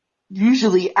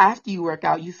usually after you work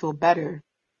out, you feel better.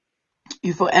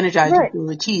 You feel energized, Right. you feel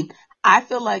achieved. I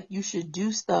feel like you should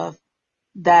do stuff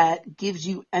that gives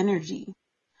you energy.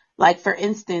 Like, for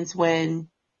instance, when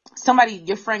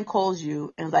your friend calls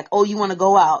you and is like, oh, you want to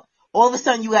go out? All of a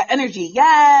sudden you got energy.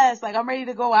 Yes. Like, I'm ready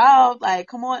to go out. Like,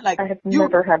 come on. Like, I have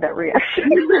never had that reaction.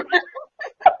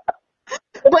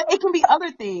 But it can be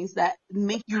other things that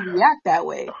make you react that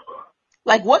way.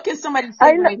 Like, what can somebody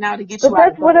say right now to get you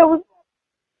out of bed?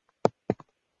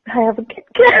 I have a Kit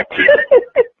Kat.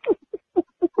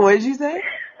 What did you say?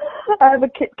 I have a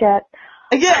Kit Kat.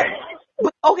 Yeah.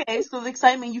 But, okay, so the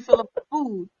excitement you feel of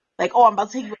food. Like, oh, I'm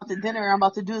about to take you out to dinner. I'm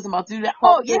about to do this. I'm about to do that.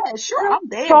 Oh, yeah, sure. I'm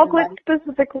there. Chocolate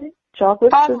specifically.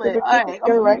 Chocolate specifically. All right.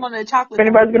 You're right. On the chocolate. If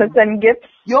anybody's going to send gifts.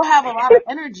 You'll have a lot of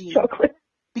energy. Chocolate.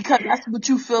 Because that's what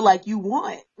you feel like you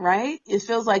want, right? It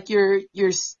feels like you're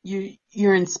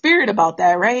in spirit about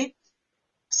that, right?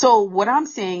 So what I'm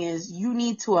saying is you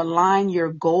need to align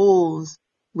your goals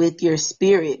with your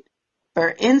spirit.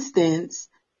 For instance,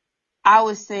 I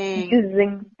was saying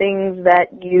using things that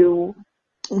you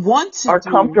are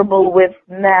comfortable with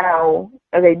now.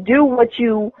 Okay, do what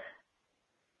you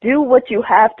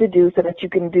have to do so that you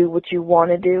can do what you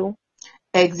want to do.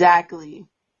 Exactly.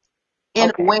 In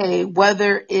a way,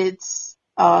 whether it's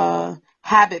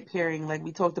habit pairing, like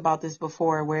we talked about this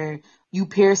before, where you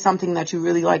pair something that you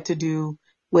really like to do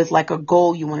with like a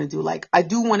goal you want to do. Like, I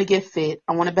do want to get fit.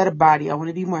 I want a better body. I want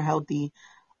to be more healthy,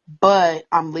 but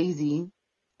I'm lazy.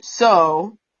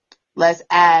 So let's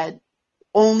add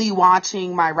only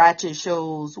watching my ratchet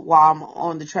shows while I'm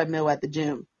on the treadmill at the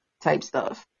gym type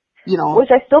stuff, you know.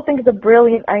 Which I still think is a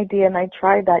brilliant idea, and I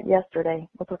tried that yesterday.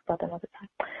 We'll talk about that another time.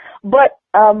 But,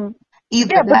 but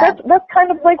that's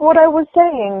kind of like what I was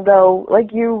saying, though.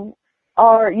 Like, you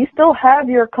still have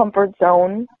your comfort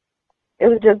zone. It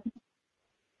was just,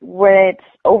 when it's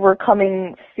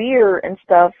overcoming fear and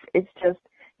stuff, it's just,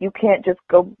 you can't just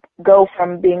go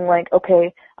from being like,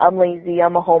 okay, I'm lazy,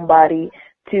 I'm a homebody,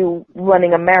 to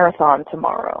running a marathon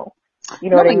tomorrow. You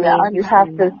know what I mean? You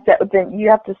have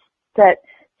to set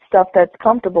stuff that's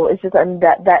comfortable. It's just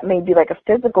that may be like a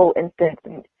physical instance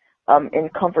in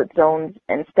comfort zones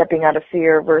and stepping out of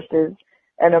fear versus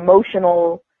an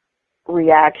emotional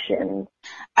reaction.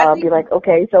 Be like,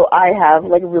 okay, so I have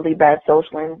like really bad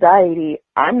social anxiety.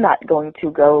 I'm not going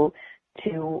to go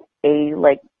to a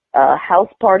house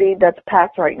party that's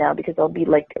packed right now because I'll be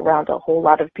like around a whole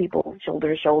lot of people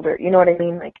shoulder to shoulder. You know what I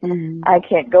mean? Like, I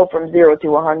can't go from 0 to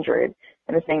 100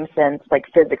 in the same sense. Like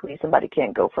physically, somebody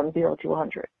can't go from 0 to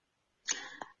 100.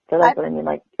 So that's what I mean.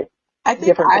 Like, it's I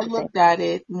think I looked at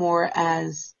it more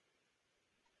as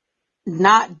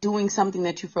not doing something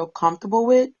that you feel comfortable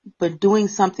with, but doing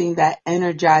something that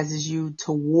energizes you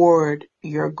toward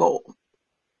your goal.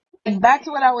 And back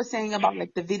to what I was saying about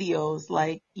like the videos,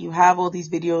 like you have all these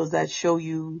videos that show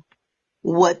you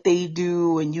what they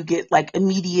do and you get like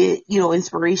immediate,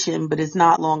 inspiration, but it's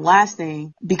not long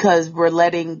lasting because we're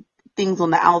letting things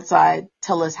on the outside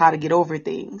tell us how to get over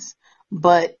things.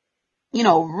 But,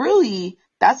 really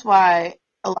that's why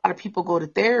a lot of people go to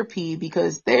therapy,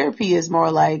 because therapy is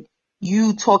more like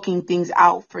you talking things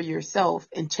out for yourself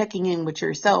and checking in with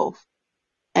yourself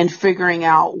and figuring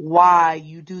out why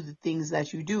you do the things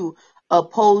that you do,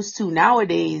 opposed to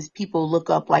nowadays people look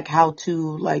up like how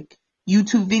to like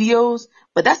YouTube videos,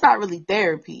 but that's not really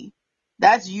therapy.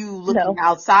 That's you looking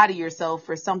outside of yourself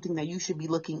for something that you should be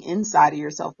looking inside of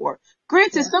yourself for.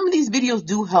 Granted, some of these videos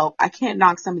do help. I can't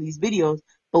knock some of these videos,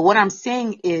 but what I'm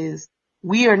saying is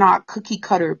we are not cookie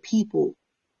cutter people.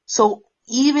 So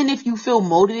even if you feel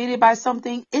motivated by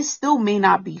something, it still may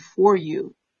not be for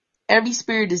you. Every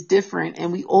spirit is different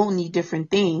and we all need different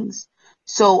things.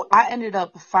 So I ended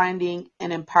up finding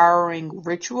an empowering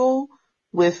ritual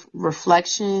with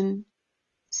reflection,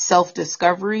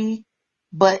 self-discovery,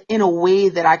 but in a way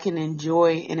that I can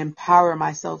enjoy and empower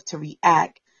myself to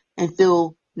react and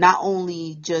feel not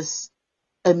only just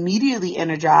immediately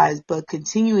energized, but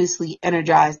continuously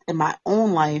energized in my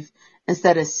own life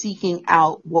instead of seeking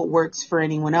out what works for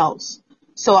anyone else.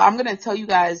 So I'm going to tell you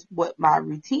guys what my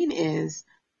routine is,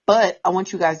 but I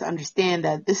want you guys to understand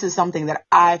that this is something that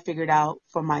I figured out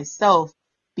for myself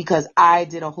because I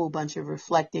did a whole bunch of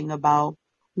reflecting about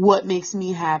what makes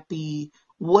me happy,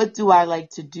 what do I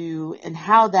like to do, and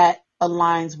how that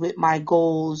aligns with my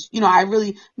goals.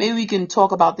 Maybe we can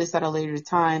talk about this at a later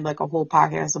time, like a whole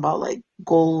podcast about like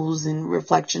goals and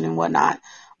reflection and whatnot.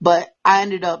 But I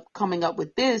ended up coming up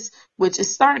with this, which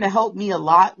is starting to help me a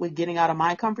lot with getting out of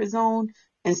my comfort zone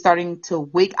and starting to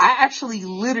I actually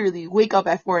literally wake up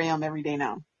at 4 a.m. every day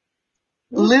now.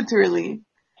 Literally.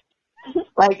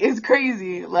 Like, it's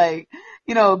crazy. Like,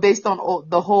 based on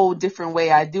the whole different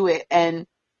way I do it. And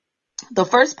the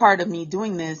first part of me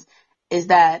doing this is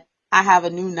that I have a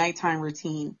new nighttime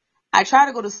routine. I try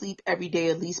to go to sleep every day,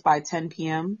 at least by 10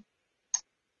 p.m.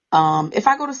 If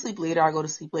I go to sleep later, I go to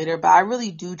sleep later, but I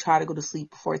really do try to go to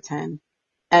sleep before 10.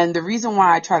 And the reason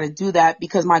why I try to do that,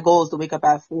 because my goal is to wake up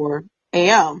at 4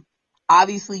 a.m.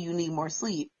 Obviously, you need more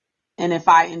sleep. And if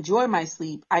I enjoy my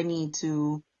sleep, I need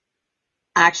to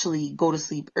actually go to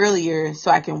sleep earlier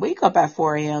so I can wake up at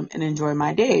 4 a.m. and enjoy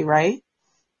my day, right?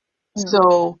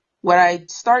 So what I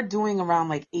start doing around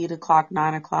like 8 o'clock,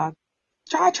 9 o'clock,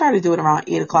 I try to do it around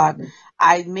 8 o'clock.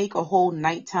 I make a whole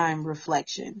nighttime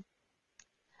reflection.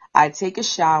 I take a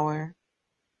shower.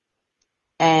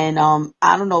 And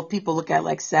I don't know if people look at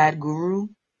like Sadhguru.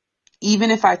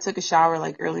 Even if I took a shower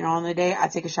like earlier on in the day, I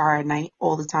take a shower at night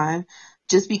all the time.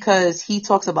 Just because he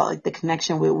talks about like the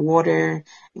connection with water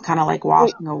and kind of like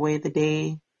washing away the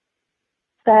day.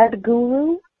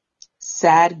 Sadhguru?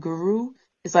 Sadhguru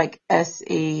is like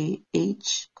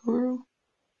S-A-H guru.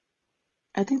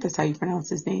 I think that's how you pronounce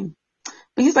his name.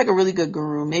 But he's like a really good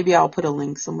guru. Maybe I'll put a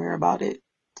link somewhere about it.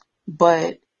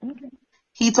 But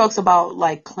he talks about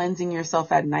like cleansing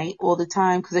yourself at night all the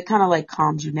time because it kind of like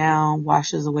calms you down,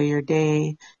 washes away your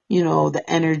day, the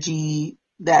energy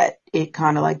that it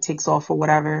kind of like takes off or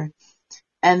whatever.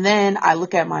 And then I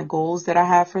look at my goals that I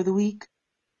have for the week.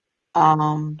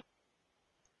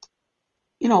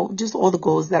 Just all the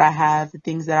goals that I have, the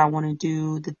things that I want to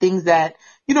do, the things that,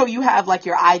 you have like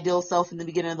your ideal self in the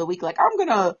beginning of the week. Like, I'm going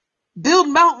to build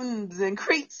mountains and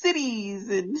create cities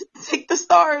and take the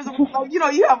stars.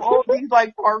 You have all these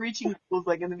like far reaching goals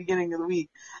like in the beginning of the week.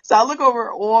 So I look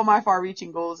over all my far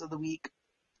reaching goals of the week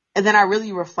and then I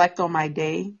really reflect on my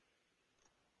day.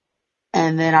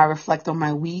 And then I reflect on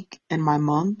my week and my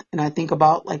month. And I think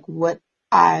about like what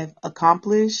I've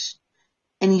accomplished,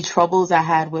 any troubles I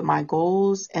had with my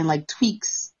goals, and like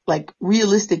tweaks, like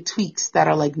realistic tweaks that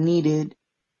are like needed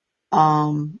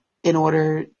in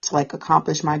order to like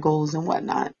accomplish my goals and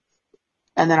whatnot.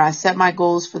 And then I set my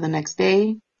goals for the next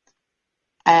day.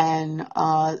 And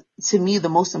to me, the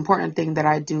most important thing that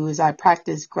I do is I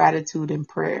practice gratitude and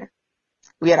prayer.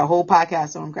 We had a whole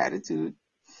podcast on gratitude,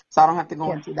 so I don't have to go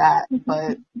Yes. into that.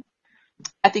 But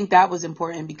I think that was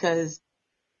important because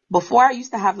before I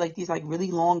used to have like these like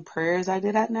really long prayers I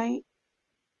did at night.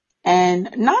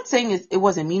 And not saying it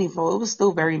wasn't meaningful. It was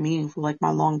still very meaningful, like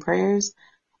my long prayers.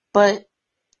 But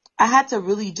I had to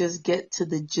really just get to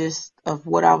the gist of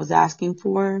what I was asking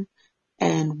for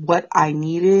and what I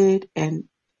needed and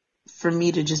for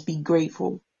me to just be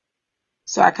grateful.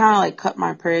 So I kind of like cut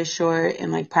my prayers short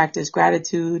and like practiced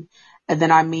gratitude. And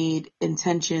then I made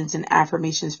intentions and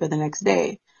affirmations for the next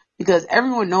day because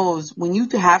everyone knows when you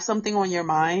have something on your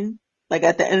mind, like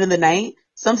at the end of the night,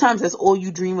 sometimes that's all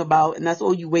you dream about and that's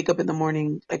all you wake up in the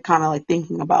morning, like kind of like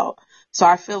thinking about. So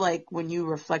I feel like when you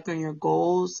reflect on your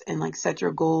goals and like set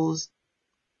your goals,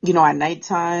 at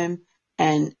nighttime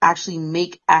and actually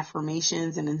make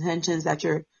affirmations and intentions that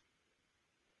you're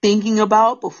thinking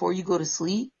about before you go to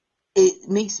sleep, it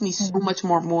makes me so much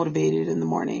more motivated in the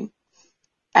morning.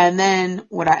 And then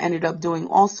what I ended up doing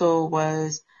also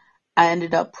was I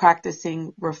ended up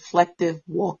practicing reflective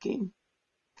walking.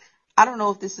 I don't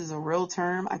know if this is a real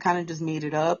term. I kind of just made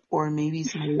it up or maybe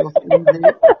somebody else owns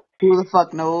it. Who the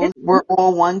fuck knows? We're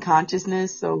all one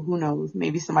consciousness, so who knows?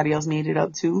 Maybe somebody else made it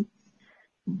up too.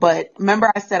 But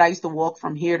remember I said I used to walk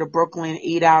from here to Brooklyn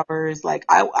 8 hours. Like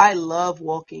I love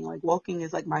walking. Like walking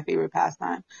is like my favorite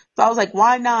pastime. So I was like,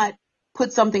 why not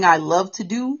put something I love to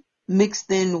do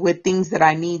mixed in with things that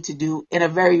I need to do in a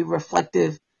very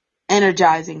reflective,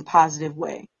 energizing, positive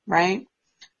way. Right.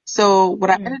 So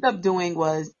what I ended up doing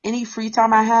was any free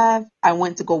time I have, I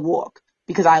went to go walk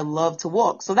because I love to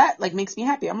walk. So that like makes me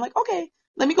happy. I'm like, okay,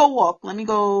 let me go walk. Let me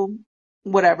go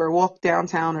whatever, walk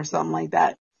downtown or something like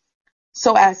that.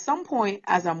 So at some point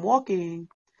as I'm walking,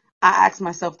 I ask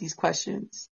myself these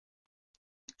questions.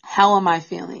 How am I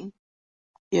feeling?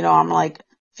 I'm like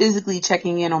physically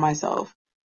checking in on myself.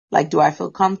 Like, do I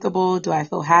feel comfortable? Do I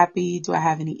feel happy? Do I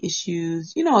have any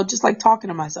issues? Just like talking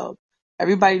to myself.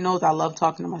 Everybody knows I love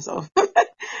talking to myself.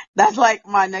 That's like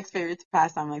my next favorite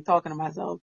pastime, like talking to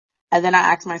myself. And then I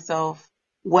ask myself,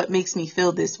 what makes me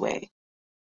feel this way?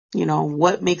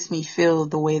 What makes me feel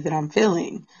the way that I'm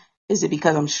feeling? Is it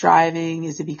because I'm striving?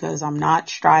 Is it because I'm not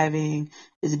striving?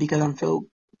 Is it because I'm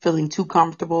feeling too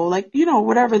comfortable? Like,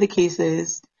 whatever the case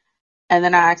is. And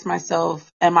then I ask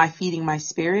myself, am I feeding my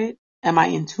spirit? Am I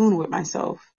in tune with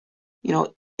myself?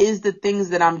 Is the things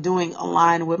that I'm doing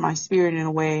aligned with my spirit in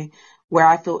a way where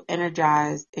I feel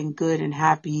energized and good and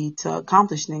happy to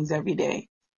accomplish things every day?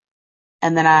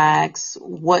 And then I ask,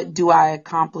 what did I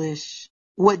accomplish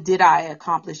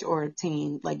or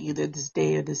obtain, like either this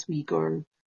day or this week or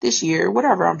this year,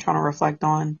 whatever I'm trying to reflect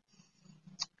on.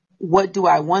 What do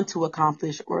I want to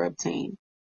accomplish or obtain?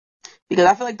 Because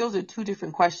I feel like those are two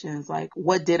different questions. Like,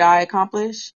 what did I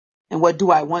accomplish and what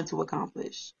do I want to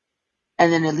accomplish?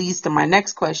 And then it leads to my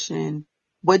next question.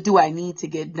 What do I need to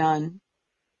get done?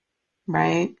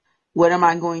 Right? What am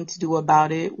I going to do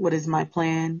about it? What is my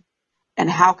plan? And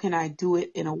how can I do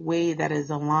it in a way that is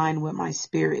aligned with my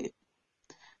spirit?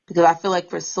 Because I feel like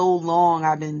for so long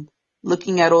I've been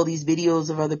looking at all these videos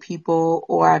of other people,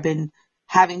 or I've been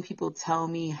having people tell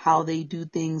me how they do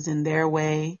things in their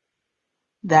way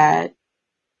that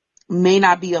may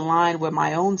not be aligned with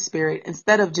my own spirit,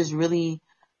 instead of just really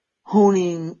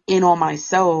honing in on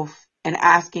myself and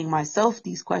asking myself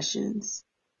these questions.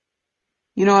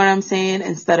 You know what I'm saying?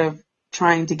 Instead of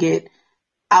trying to get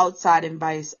outside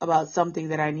advice about something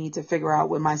that I need to figure out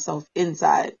with myself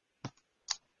inside.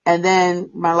 And then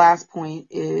my last point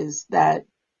is that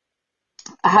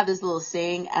I have this little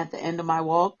saying at the end of my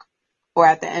walk or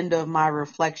at the end of my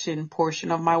reflection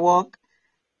portion of my walk.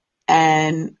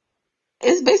 And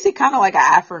it's basically kind of like an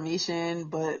affirmation,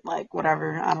 but like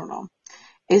whatever. I don't know.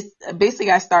 It's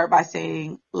basically I start by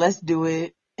saying, let's do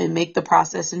it and make the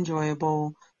process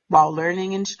enjoyable. While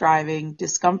learning and striving,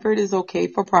 discomfort is okay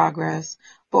for progress,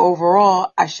 but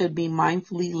overall, I should be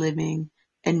mindfully living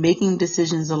and making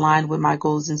decisions aligned with my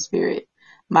goals and spirit.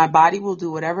 My body will do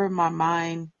whatever my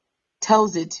mind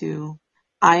tells it to.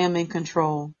 I am in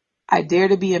control. I dare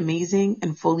to be amazing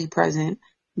and fully present,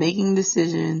 making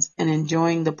decisions and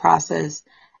enjoying the process,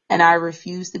 and I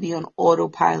refuse to be on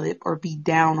autopilot or be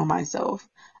down on myself.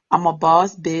 I'm a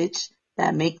boss bitch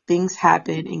that make things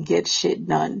happen and get shit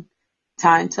done.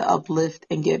 Time to uplift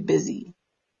and get busy.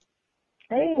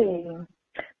 Hey.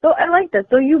 So I like that.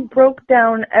 So you broke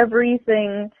down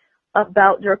everything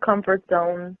about your comfort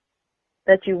zone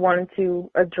that you wanted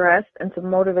to address and to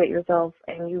motivate yourself,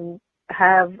 and you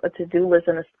have a to-do list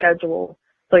and a schedule.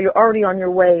 So you're already on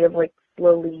your way of like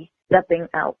slowly stepping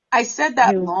out. I said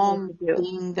that You long need to do.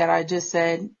 thing that I just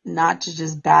said, not to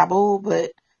just babble,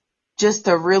 but just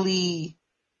to really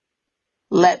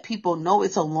let people know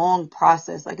it's a long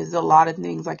process. Like, there's a lot of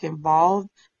things like involved,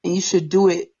 and you should do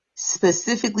it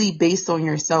specifically based on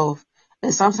yourself.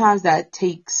 And sometimes that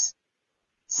takes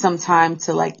some time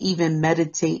to like even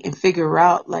meditate and figure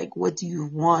out like, what do you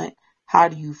want? How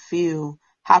do you feel?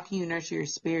 How can you nurture your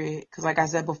spirit? Because like I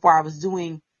said before, I was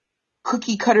doing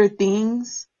cookie cutter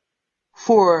things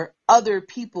for other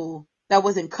people that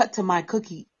wasn't cut to my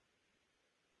cookie.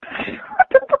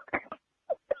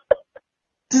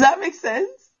 Does that make sense?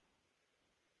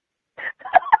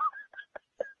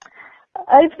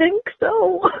 I think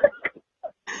so.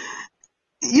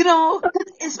 You know,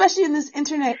 especially in this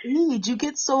internet age, you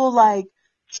get so like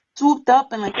swooped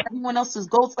up and like everyone else's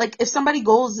goals. Like if somebody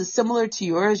goals is similar to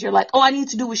yours, you're like, oh, I need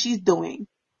to do what she's doing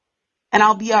and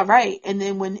I'll be all right. And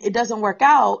then when it doesn't work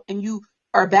out and you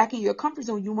are back in your comfort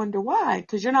zone, you wonder why,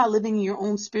 because you're not living in your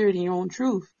own spirit and your own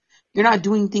truth. You're not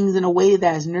doing things in a way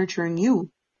that is nurturing you.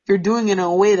 You're doing it in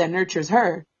a way that nurtures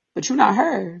her, but you're not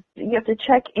her. You have to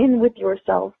check in with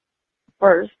yourself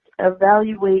first,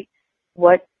 evaluate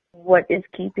what is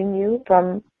keeping you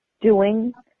from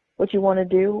doing what you want to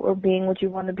do or being what you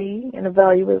want to be, and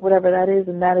evaluate whatever that is,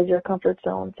 and that is your comfort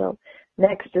zone. So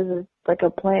next is like a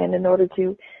plan in order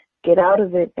to get out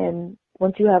of it. And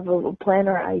once you have a plan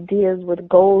or ideas with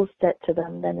goals set to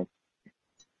them, then it's,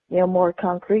 you know, more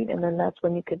concrete, and then that's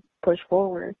when you could push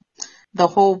forward. The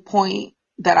whole point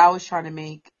that I was trying to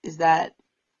make is that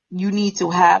you need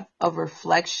to have a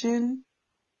reflection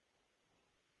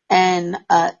and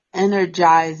a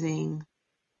energizing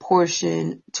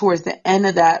portion towards the end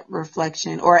of that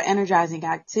reflection, or an energizing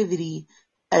activity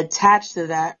attached to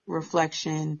that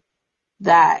reflection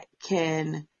that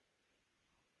can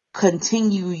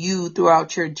continue you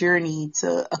throughout your journey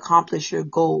to accomplish your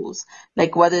goals.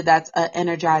 Like whether that's an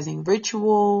energizing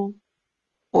ritual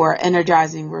or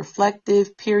energizing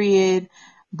reflective period,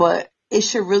 but it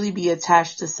should really be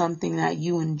attached to something that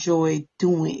you enjoy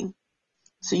doing.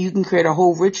 So you can create a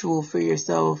whole ritual for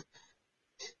yourself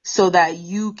so that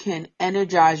you can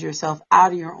energize yourself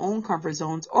out of your own comfort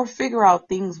zones, or figure out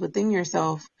things within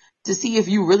yourself to see if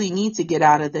you really need to get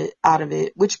out of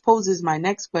it, which poses my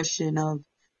next question of,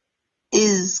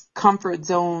 is comfort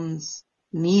zones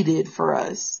needed for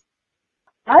us?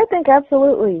 I think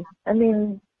absolutely. I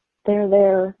mean, they're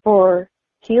there for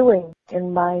healing,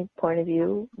 in my point of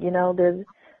view. You know, there's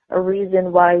a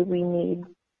reason why we need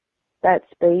that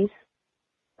space.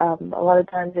 A lot of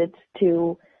times it's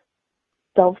to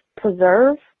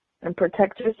self-preserve and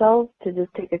protect yourself, to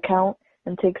just take account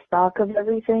and take stock of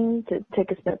everything, to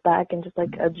take a step back and just like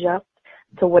adjust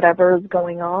to whatever is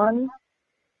going on,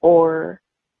 or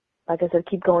like I said,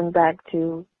 keep going back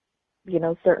to, you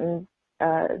know, certain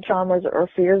traumas or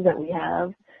fears that we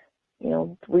have. You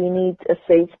know, we need a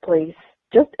safe place.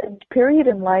 Just a period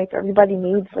in life, everybody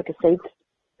needs like a safe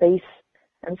space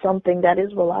and something that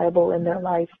is reliable in their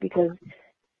life, because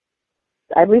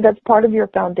I believe that's part of your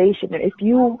foundation. If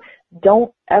you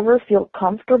don't ever feel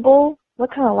comfortable,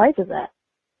 what kind of life is that?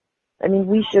 I mean,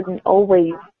 we shouldn't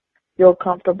always feel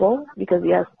comfortable, because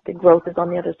yes, the growth is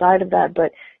on the other side of that,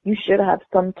 but you should have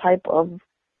some type of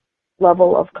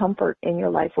level of comfort in your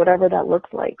life, whatever that looks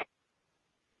like.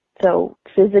 So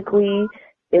physically,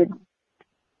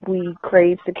 we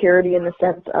crave security in the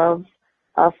sense of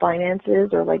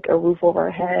finances, or like a roof over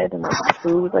our head, and like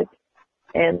food, like,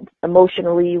 and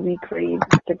emotionally we crave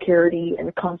security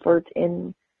and comfort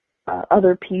in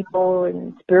other people,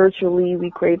 and spiritually we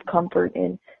crave comfort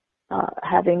in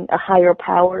having a higher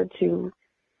power to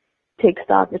take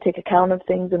stock or take account of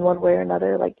things in one way or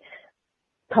another. Like,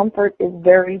 comfort is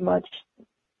very much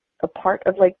a part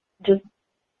of like just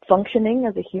functioning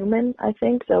as a human, I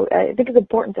think. So I think it's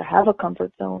important to have a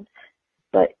comfort zone,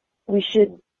 but we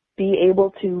should be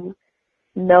able to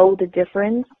know the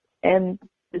difference and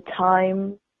the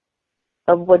time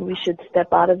of when we should step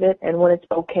out of it, and when it's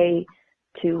okay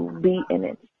to be in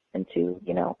it, and to,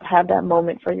 you know, have that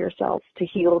moment for yourself to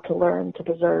heal, to learn, to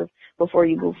preserve before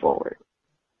you move forward.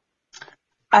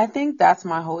 I think that's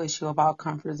my whole issue about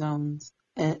comfort zones,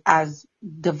 and as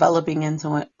developing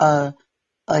into a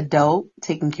adult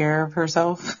taking care of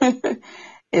herself.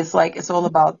 It's like, it's all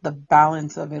about the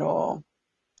balance of it all.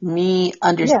 Me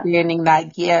understanding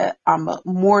that, yeah, I'm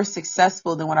more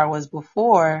successful than what I was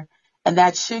before, and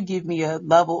that should give me a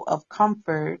level of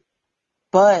comfort,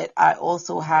 but I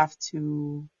also have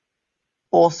to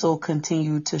also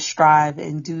continue to strive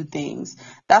and do things.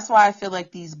 That's why I feel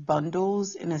like these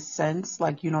bundles, in a sense,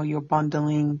 like, you know, you're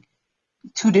bundling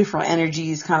two different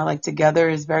energies kind of like together,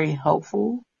 is very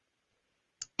helpful.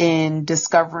 in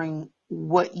discovering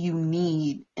what you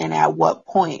need and at what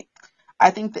point.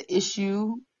 I think the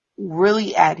issue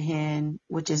really at hand,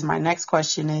 which is my next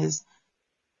question, is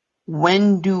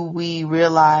when do we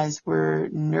realize we're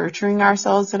nurturing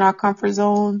ourselves in our comfort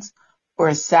zones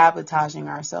or sabotaging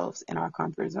ourselves in our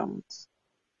comfort zones?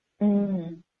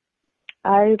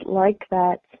 I like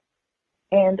that.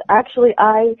 And actually,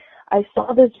 I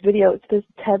saw this video. It's this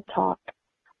TED Talk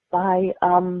by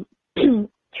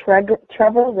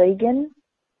Trevor Reagan,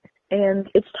 and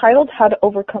it's titled "How to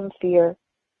Overcome Fear."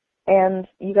 And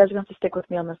you guys are going to have to stick with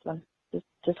me on this one.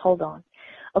 Just hold on.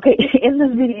 Okay, in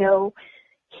this video,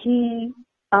 he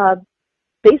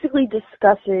basically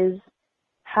discusses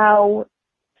how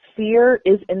fear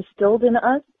is instilled in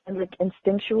us and like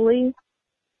instinctually,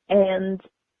 and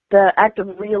the act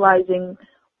of realizing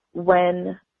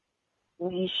when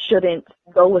we shouldn't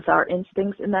go with our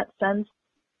instincts in that sense,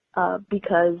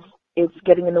 because it's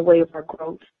getting in the way of our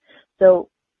growth. So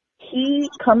he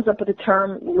comes up with the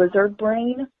term lizard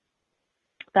brain.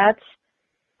 That's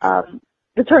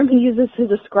the term he uses to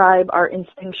describe our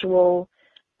instinctual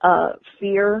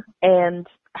fear and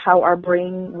how our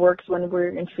brain works when we're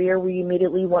in fear. We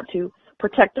immediately want to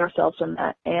protect ourselves from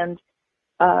that, and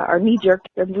our knee-jerk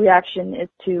reaction is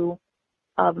to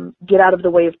get out of the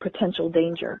way of potential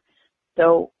danger.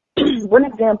 So one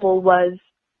example was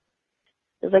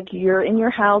like you're in your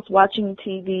house watching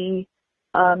TV.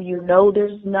 You know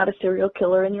there's not a serial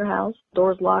killer in your house.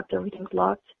 Door's locked, everything's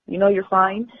locked. You know you're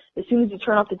fine. As soon as you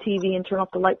turn off the TV and turn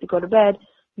off the light to go to bed,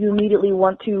 you immediately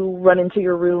want to run into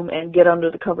your room and get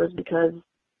under the covers because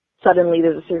suddenly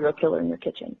there's a serial killer in your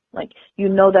kitchen. Like, you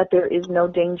know that there is no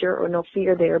danger or no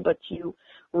fear there, but you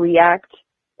react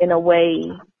in a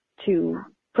way to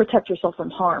protect yourself from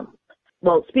harm.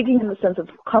 Well, speaking in the sense of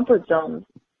comfort zones,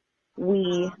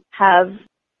 we have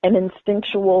an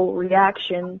instinctual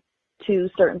reaction to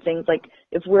certain things. Like,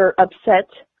 if we're upset,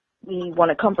 we want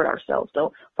to comfort ourselves.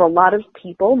 So for a lot of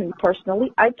people, me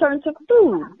personally, I turn to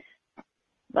food.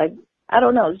 Like, I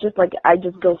don't know, it's just like I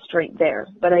just go straight there.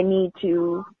 But I need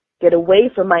to get away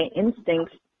from my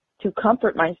instincts to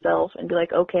comfort myself and be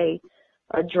like, okay,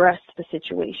 address the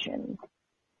situation.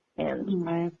 And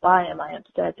why am I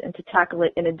upset? And to tackle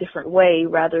it in a different way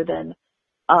rather than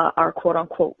our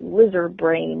quote-unquote lizard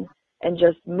brain and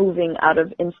just moving out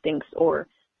of instincts or,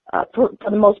 for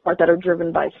the most part, that are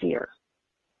driven by fear.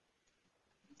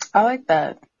 I like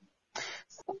that.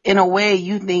 In a way,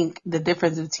 you think the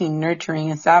difference between nurturing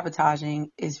and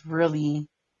sabotaging is really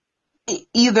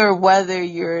either whether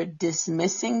you're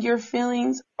dismissing your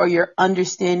feelings or you're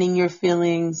understanding your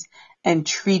feelings and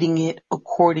treating it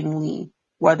accordingly,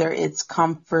 whether it's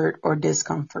comfort or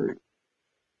discomfort.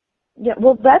 Yeah,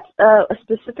 well, that's a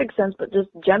specific sense, but just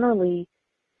generally,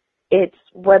 it's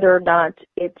whether or not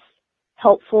it's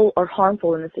helpful or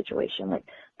harmful in the situation. Like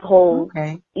the whole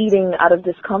eating out of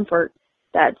discomfort,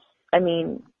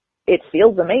 it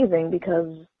feels amazing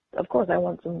because, of course, I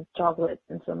want some chocolate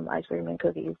and some ice cream and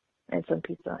cookies and some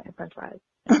pizza and french fries.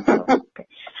 Because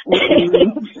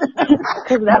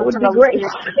that would be great.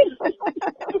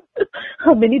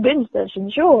 A mini binge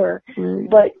session, sure.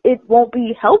 But it won't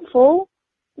be helpful.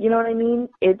 You know what I mean?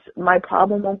 My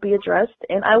problem won't be addressed,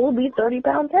 and I will be 30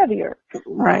 pounds heavier.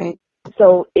 Right.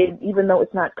 So even though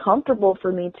it's not comfortable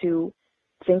for me to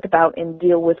think about and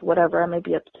deal with whatever I might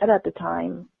be upset at the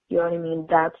time, you know what I mean?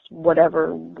 That's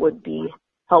whatever would be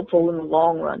helpful in the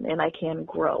long run, and I can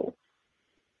grow.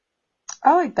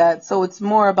 I like that. So it's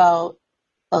more about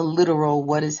a literal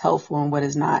what is helpful and what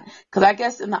is not. Because I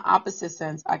guess in the opposite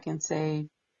sense, I can say,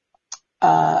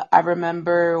 I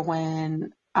remember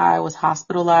when I was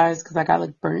hospitalized because I got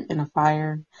like burnt in a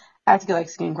fire. I had to get like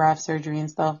skin graft surgery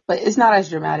and stuff, but it's not as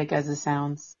dramatic as it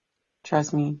sounds.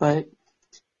 Trust me. But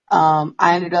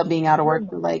I ended up being out of work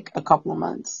for like a couple of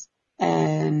months.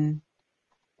 And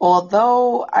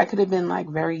although I could have been like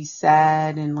very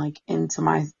sad and like into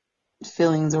my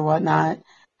feelings or whatnot,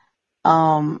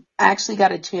 I actually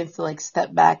got a chance to like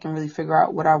step back and really figure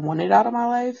out what I wanted out of my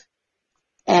life.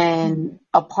 And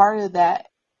a part of that,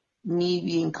 me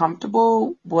being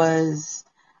comfortable, was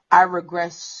I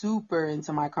regressed super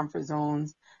into my comfort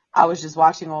zones. I was just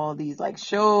watching all these like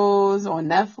shows on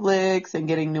Netflix and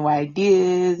getting new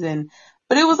ideas,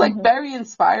 but it was like very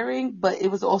inspiring, but it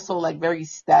was also like very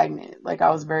stagnant. Like I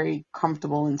was very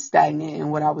comfortable and stagnant in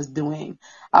what I was doing.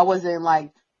 I wasn't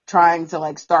like trying to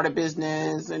like start a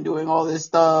business and doing all this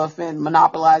stuff and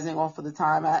monopolizing off of the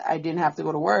time I didn't have to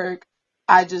go to work.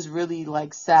 I just really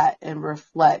like sat and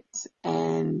reflect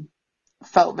and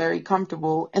felt very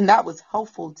comfortable, and that was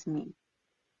helpful to me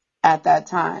at that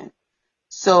time.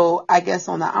 So I guess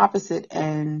on the opposite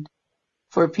end,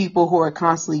 for people who are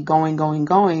constantly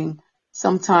going,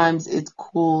 sometimes it's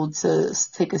cool to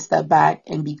take a step back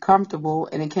and be comfortable,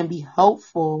 and it can be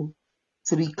helpful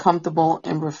to be comfortable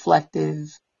and reflective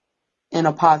in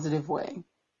a positive way.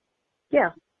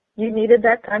 Yeah. You needed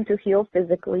that time to heal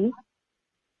physically.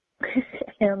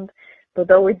 And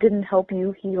although it didn't help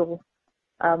you heal,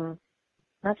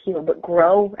 not heal, but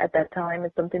grow at that time,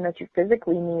 it's something that you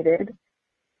physically needed.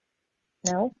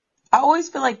 No? I always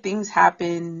feel like things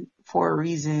happen for a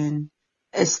reason,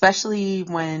 especially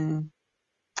when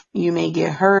you may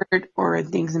get hurt or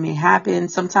things may happen.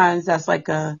 Sometimes that's like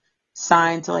a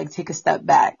sign to like take a step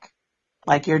back.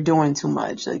 Like you're doing too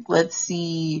much. Like, let's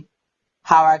see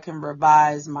how I can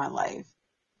revise my life.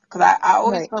 Because I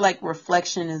always Right. feel like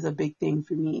reflection is a big thing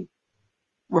for me.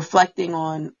 Reflecting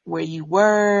on where you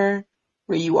were,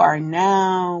 where you are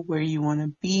now, where you want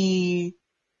to be,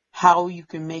 how you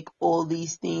can make all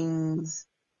these things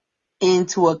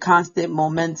into a constant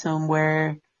momentum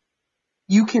where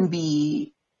you can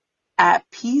be at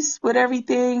peace with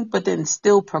everything, but then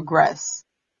still progress.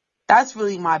 That's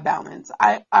really my balance.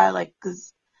 I like,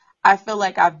 cause I feel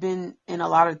like I've been in a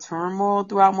lot of turmoil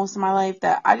throughout most of my life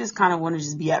that I just kind of want to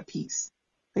just be at peace.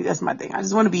 Like that's my thing. I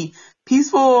just want to be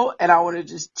peaceful and I want to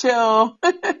just chill.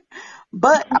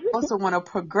 But I also want to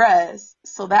progress.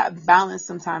 So that balance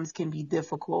sometimes can be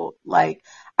difficult. Like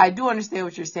I do understand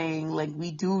what you're saying. Like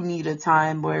we do need a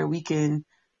time where we can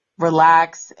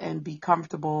relax and be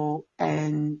comfortable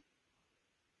and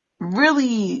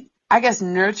really, I guess,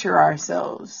 nurture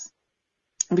ourselves.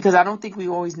 Because I don't think we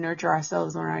always nurture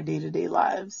ourselves on our day-to-day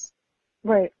lives.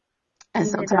 Right. And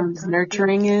You need that sometimes time.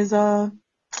 nurturing is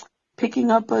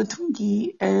picking up a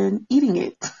Twinkie and eating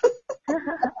it.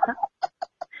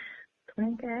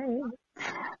 Okay.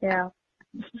 Yeah.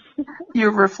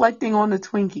 You're reflecting on the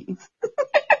Twinkie.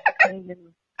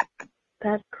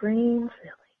 That green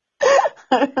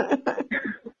silly.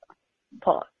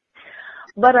 Pause.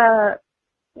 But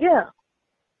yeah.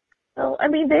 So I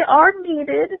mean they are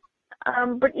needed.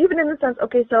 But even in the sense,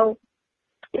 okay, so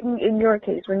in your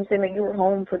case, when you say that you were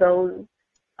home for those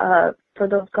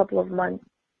couple of months,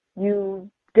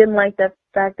 you didn't like the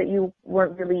fact that you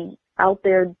weren't really out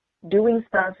there doing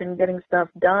stuff and getting stuff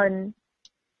done.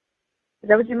 Is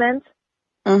that what you meant?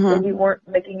 That you weren't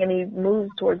making any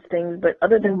moves towards things, but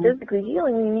other than physically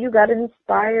healing, you got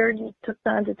inspired, you took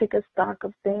time to take a stock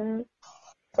of things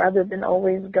rather than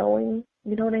always going.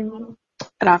 You know what I mean?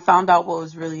 And I found out what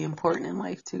was really important in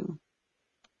life too.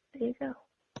 There you go.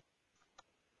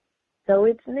 So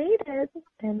it's needed.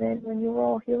 And then when you're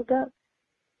all healed up,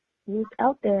 you're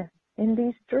out there in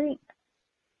these streets.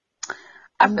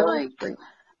 I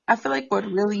feel like what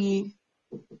really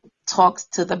talks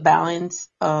to the balance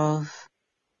of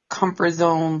comfort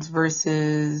zones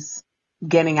versus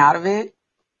getting out of it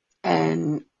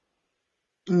and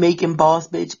making boss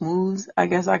bitch moves, I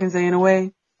guess I can say in a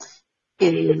way,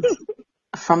 is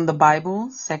from the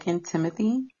Bible, 2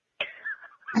 Timothy.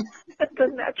 That's a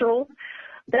natural.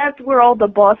 That's where all the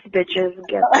boss bitches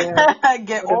get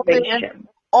their motivation.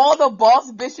 All the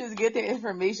boss bitches get their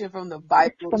information from the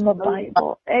Bible. From the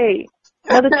Bible. Hey,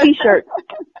 another T-shirt.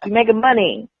 You making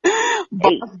money.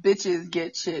 Boss bitches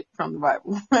get shit from the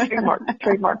Bible.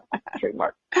 Trademark.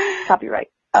 Copyright.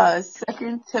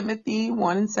 2 Timothy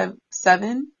 1 and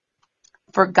 7.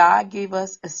 For God gave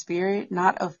us a spirit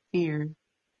not of fear,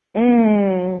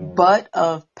 but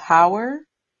of power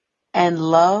and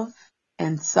love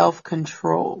and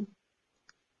self-control.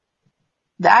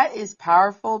 That is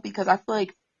powerful because I feel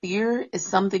like fear is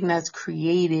something that's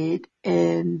created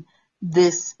in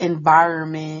this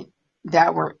environment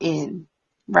that we're in,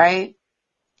 right?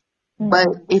 But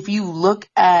if you look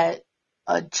at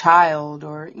a child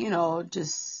or,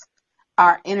 just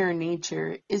our inner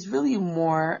nature is really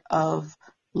more of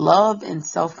love and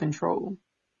self-control.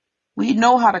 We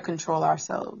know how to control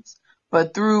ourselves,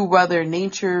 but through whether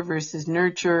nature versus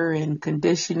nurture and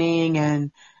conditioning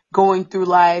and going through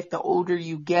life, the older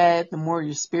you get, the more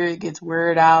your spirit gets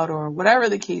weared out or whatever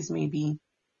the case may be,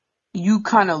 you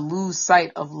kind of lose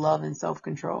sight of love and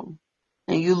self-control.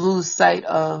 And you lose sight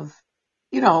of,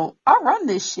 I run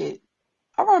this shit.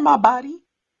 I run my body.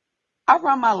 I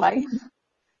run my life.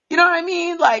 You know what I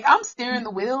mean? Like I'm steering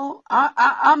the wheel.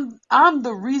 I'm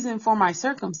the reason for my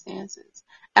circumstances.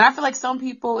 And I feel like some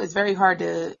people it's very hard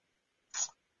to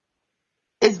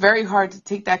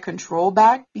take that control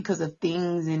back because of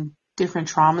things and different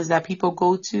traumas that people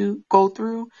go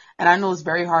through. And I know it's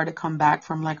very hard to come back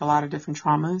from like a lot of different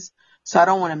traumas. So I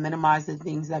don't want to minimize the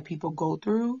things that people go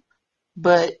through,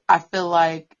 but I feel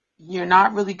like you're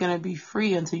not really going to be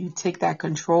free until you take that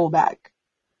control back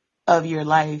of your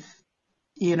life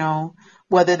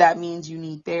whether that means you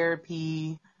need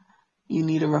therapy, you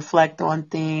need to reflect on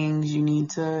things, you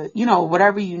need to,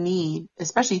 whatever you need,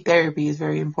 especially therapy is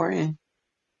very important.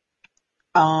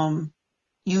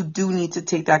 You do need to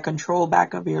take that control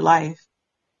back of your life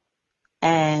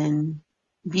and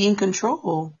be in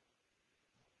control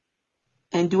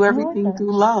and do everything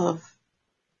through love.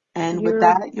 And with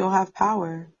that, you'll have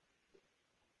power.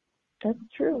 That's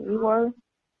true. You are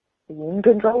in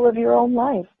control of your own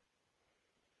life.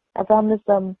 I found this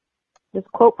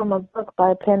quote from a book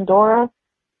by Pandora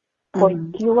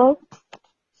Portillo.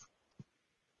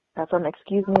 From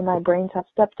Excuse Me, My Brains Have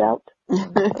Stepped Out.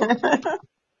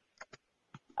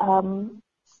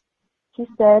 She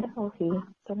said,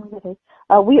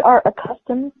 we are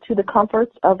accustomed to the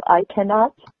comforts of I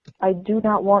cannot, I do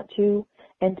not want to,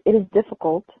 and it is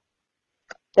difficult,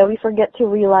 that we forget to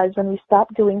realize when we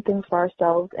stop doing things for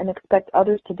ourselves and expect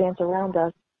others to dance around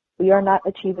us, we are not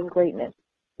achieving greatness.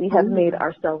 We have made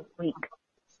ourselves weak.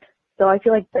 So I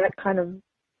feel like that kind of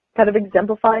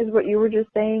exemplifies what you were just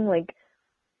saying. Like,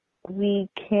 we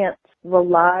can't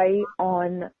rely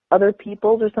on other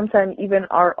people's or sometimes even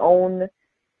our own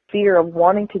fear of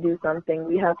wanting to do something.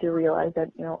 We have to realize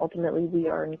that, ultimately we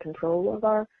are in control of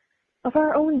our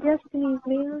own destinies,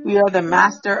 man. We are the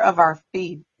master of our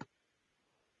fate.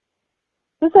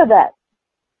 Who said that?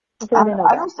 I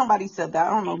know somebody said that.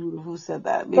 I don't know who said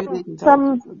that. Maybe they can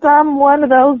tell some one of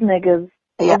those niggas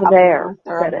over there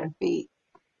said it. Fate.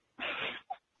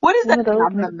 What is that?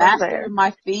 I'm the master of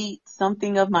my fate,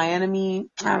 something of my enemy.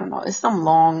 I don't know. It's some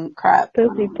long crap.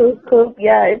 Pussy, poop.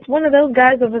 Yeah, it's one of those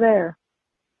guys over there.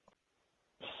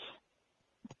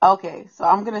 Okay, so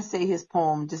I'm going to say his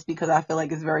poem just because I feel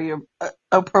like it's very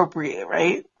appropriate,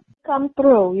 right? Come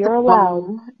through. You're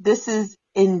allowed. This is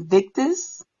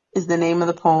Invictus, is the name of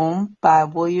the poem by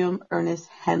William Ernest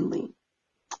Henley.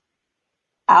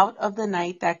 Out of the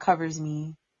night that covers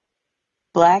me,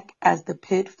 black as the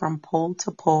pit from pole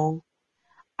to pole,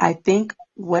 I think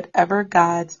whatever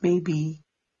gods may be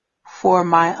for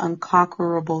my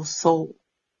unconquerable soul.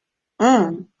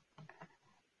 In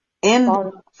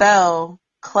the fell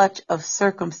clutch of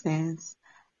circumstance,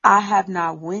 I have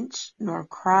not winced nor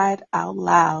cried out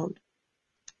loud.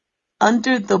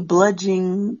 Under the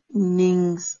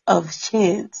bludgeonings of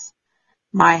chance,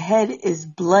 my head is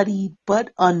bloody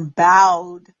but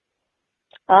unbowed.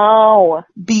 Oh.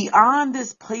 Beyond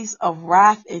this place of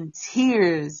wrath and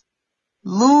tears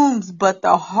looms but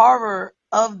the horror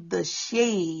of the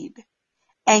shade,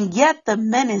 and yet the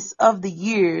menace of the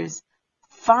years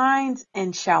finds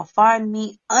and shall find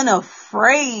me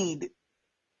unafraid.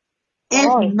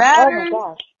 It matters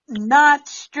not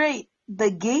straight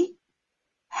the gate,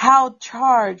 how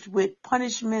charged with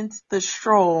punishments the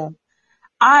stroll.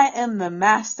 I am the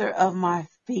master of my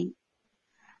fate.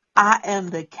 I am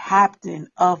the captain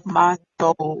of my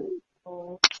soul.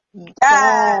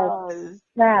 Yes.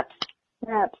 Snap.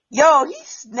 Yo, he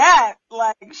snapped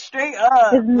like straight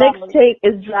up. His mixtape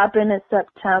is dropping in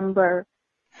September.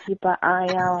 Keep an eye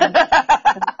on.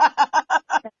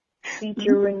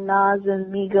 Featuring Nas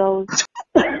and Migos.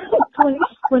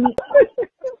 2020.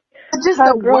 Just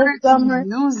the words he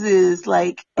uses,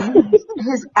 like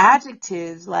his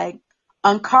adjectives, like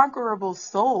unconquerable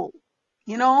soul.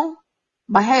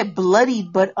 My head bloody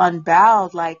but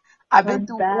unbowed. Like, I've been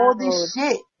through all this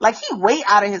shit. Like, he way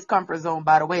out of his comfort zone,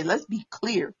 by the way. Let's be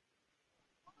clear.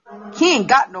 He ain't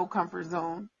got no comfort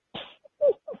zone.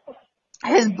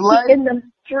 His blood. He in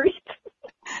them streets.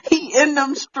 He in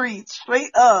them streets,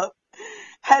 straight up.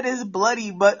 Head is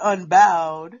bloody but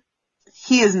unbowed.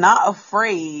 He is not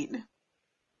afraid.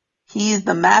 He is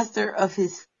the master of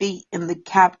his fate and the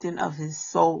captain of his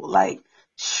soul. Like,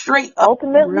 straight up.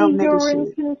 Ultimately, real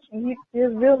you're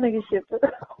real nigga shit.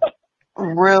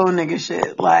 Real nigga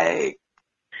shit. Like,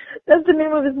 that's the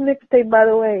name of his mixtape, by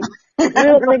the way.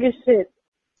 Real nigga shit.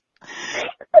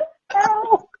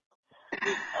 Oh,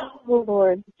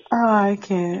 Lord. Oh, I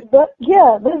can't. But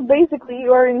yeah, this basically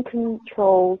you are in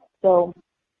control. So,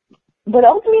 but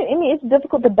ultimately, I mean, it's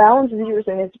difficult to balance, as you were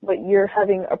saying. It's what you're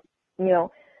having a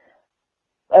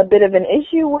bit of an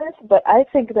issue with. But I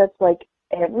think that's like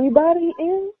everybody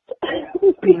is.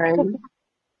 Right.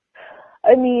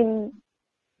 I mean,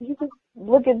 you just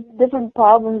look at different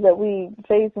problems that we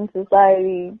face in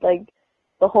society, like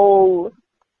the whole,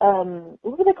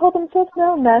 what do they call themselves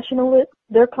now? Nationalists.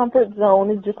 Their comfort zone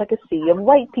is just like a sea of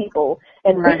white people.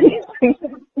 And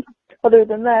other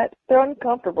than that, they're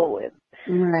uncomfortable with.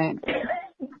 Right.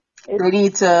 They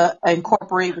need to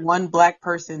incorporate one black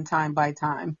person time by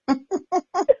time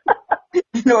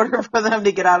in order for them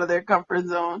to get out of their comfort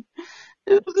zone.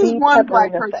 There's one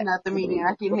black person at the meeting.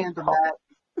 I can handle that.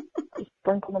 Just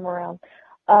sprinkle them around.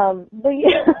 But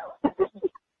yeah,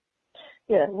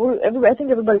 yeah. I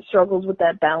think everybody struggles with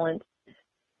that balance.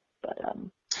 But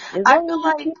as I long feel as you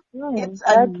like keep trying, it's a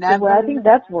I think never.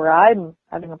 that's where I'm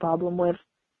having a problem with.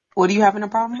 What are you having a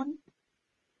problem with?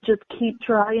 Just keep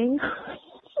trying.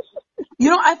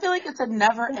 I feel like it's a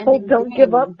never The whole ending don't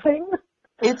give up thing.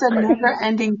 thing. It's a never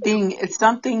ending thing. It's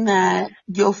something that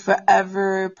you'll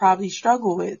forever probably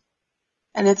struggle with.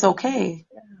 And it's okay.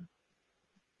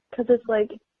 Because it's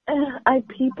like, I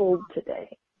peopled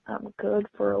today. I'm good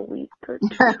for a week or two.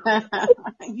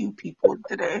 You people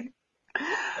today.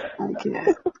 I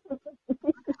can't.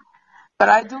 But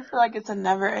I do feel like it's a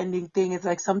never ending thing. It's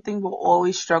like something we'll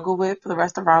always struggle with for the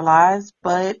rest of our lives.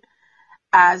 But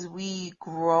as we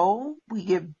grow, we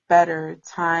get better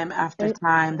time after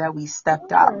time that we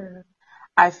stepped out.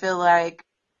 I feel like,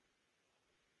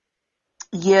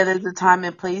 yeah, there's a time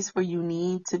and place where you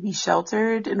need to be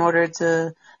sheltered in order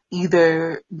to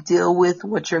either deal with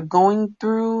what you're going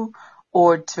through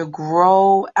or to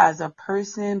grow as a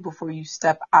person before you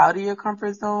step out of your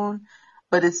comfort zone.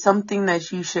 But it's something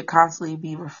that you should constantly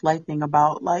be reflecting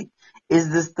about. Like, is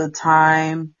this the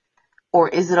time, or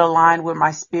is it aligned with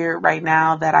my spirit right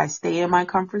now that I stay in my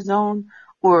comfort zone?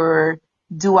 Or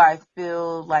do I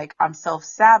feel like I'm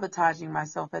self-sabotaging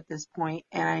myself at this point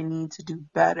and I need to do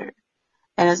better?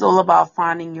 And it's all about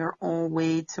finding your own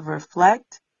way to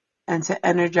reflect and to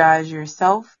energize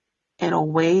yourself in a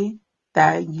way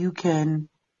that you can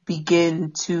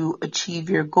begin to achieve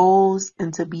your goals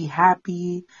and to be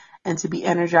happy and to be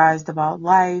energized about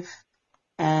life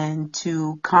and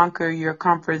to conquer your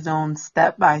comfort zone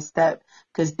step by step.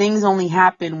 Because things only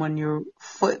happen when your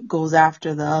foot goes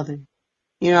after the other.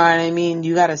 You know what I mean?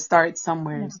 You got to start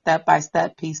somewhere, step by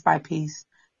step, piece by piece,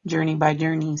 journey by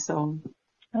journey. So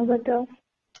How's that go?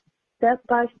 Step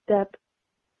by step,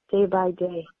 day by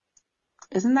day.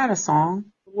 isn't that a song?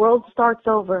 The world starts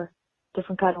over,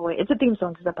 different kind of way. It's a theme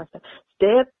song, step by step.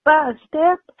 Step by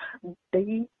step,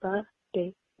 day by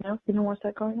day. No? You know what's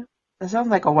that going on? That sounds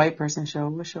like a white person show.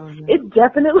 What show is it? It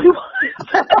definitely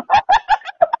was.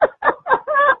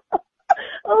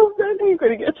 Oh, I think you're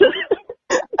going to get to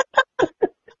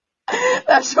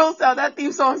That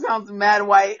theme song sounds mad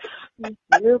white.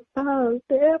 Step by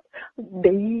step,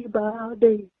 day by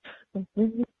day. What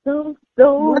theme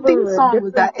song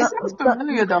was that? It sounds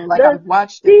familiar though, like I've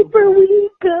watched it deeper before. we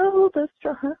go, the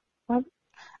stronger.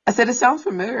 I said it sounds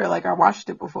familiar, like I watched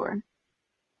it before.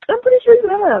 I'm pretty sure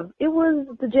you have. It was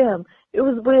the gym. It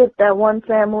was with that one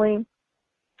family.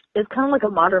 It's kind of like a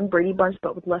modern Brady Bunch,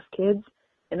 but with less kids.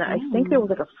 And I think there was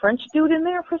like a French dude in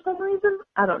there for some reason.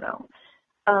 I don't know.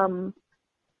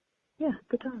 Yeah,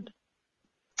 good times.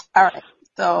 All right.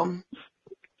 So,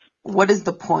 what is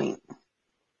the point?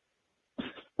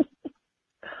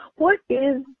 What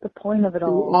is the point of it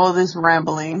all? All this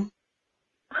rambling.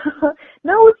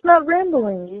 No, it's not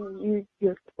rambling.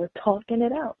 We're talking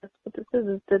it out. That's what this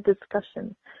is. It's a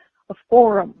discussion, a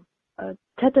forum, a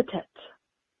tete-a-tete.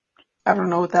 I don't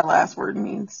know what that last word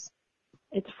means.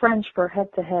 It's French for head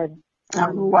to head. I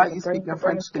don't know why you speak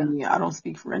French to me. I don't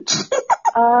speak French.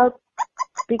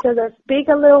 Because I speak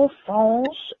a little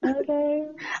French, okay?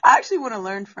 I actually want to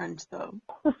learn French though.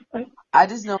 I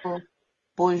just know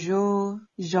bonjour,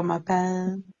 je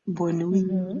m'appelle, bonne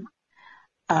nuit.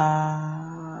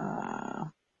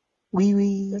 Oui,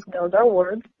 oui. Those are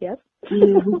words, yes.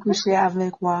 Vous couchez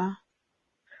avec moi.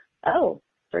 Oh,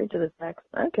 straight to the text.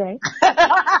 Okay.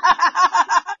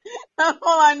 That's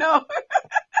all I know.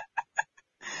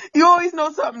 You always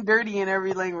know something dirty in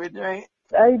every language, right?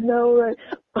 I know, right?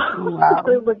 Wow.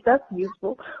 But that's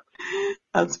useful.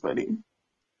 That's funny.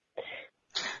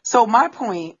 So my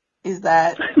point is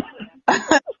that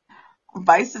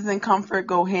vices and comfort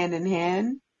go hand in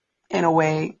hand in a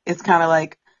way. It's kind of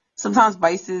like sometimes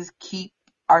vices keep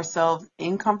ourselves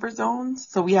in comfort zones.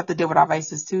 So we have to deal with our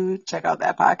vices too. Check out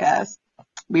that podcast.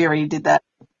 We already did that.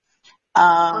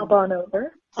 Hop on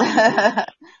over.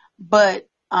 But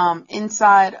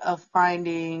inside of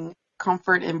finding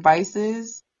comfort in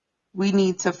vices, we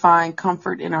need to find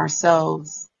comfort in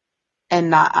ourselves and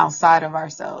not outside of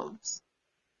ourselves.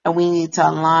 And we need to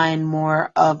align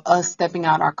more of us stepping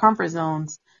out our comfort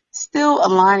zones, still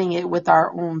aligning it with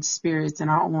our own spirits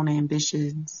and our own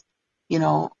ambitions. You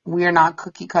know, we are not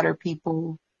cookie cutter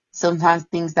people. Sometimes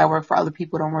things that work for other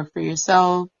people don't work for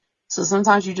yourself. So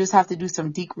sometimes you just have to do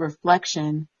some deep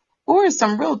reflection or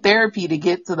some real therapy to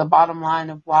get to the bottom line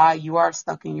of why you are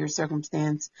stuck in your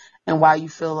circumstance and why you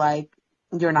feel like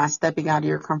you're not stepping out of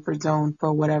your comfort zone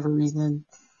for whatever reason,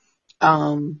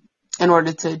 in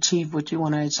order to achieve what you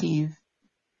want to achieve.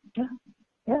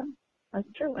 Yeah, that's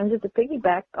true. And just to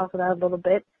piggyback off of that a little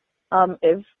bit,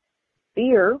 if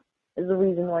fear is the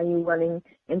reason why you're running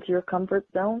into your comfort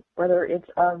zone, whether it's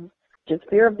just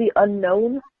fear of the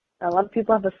unknown. A lot of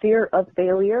people have a fear of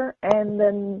failure and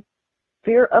then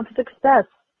fear of success,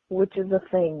 which is a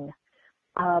thing.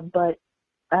 But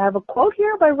I have a quote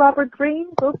here by Robert Greene,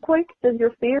 real quick. It says,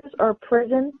 your fears are a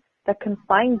prison that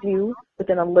confines you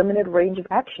within a limited range of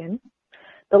action.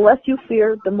 The less you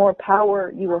fear, the more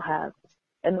power you will have,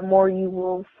 and the more you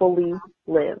will fully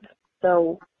live.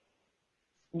 So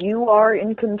you are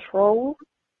in control.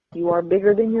 You are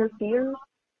bigger than your fears.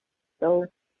 So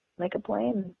make a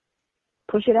plan.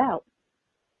 Push it out.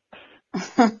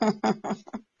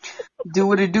 Do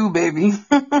what it do, baby.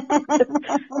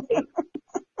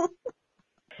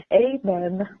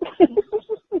 Amen.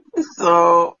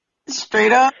 So,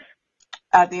 straight up,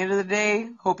 at the end of the day,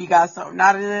 hope you got something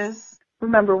out of this.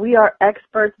 Remember, we are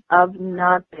experts of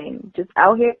nothing. Just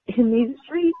out here in these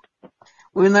streets.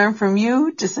 We learn from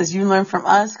you just as you learn from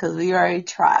us because we are a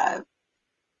tribe.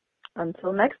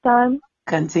 Until next time.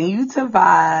 Continue to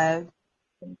vibe.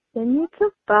 Continue to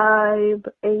vibe.